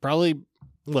 Probably,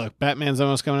 look, Batman's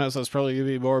almost coming out, so it's probably going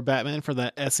to be more Batman for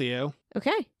that SEO.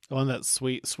 Okay. On that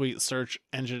sweet search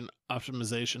engine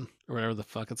optimization, or whatever the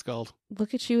fuck it's called.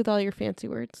 Look at you with all your fancy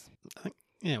words.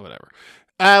 Yeah, whatever.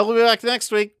 We'll be back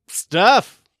next week.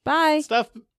 Stuff. Bye. Stuff.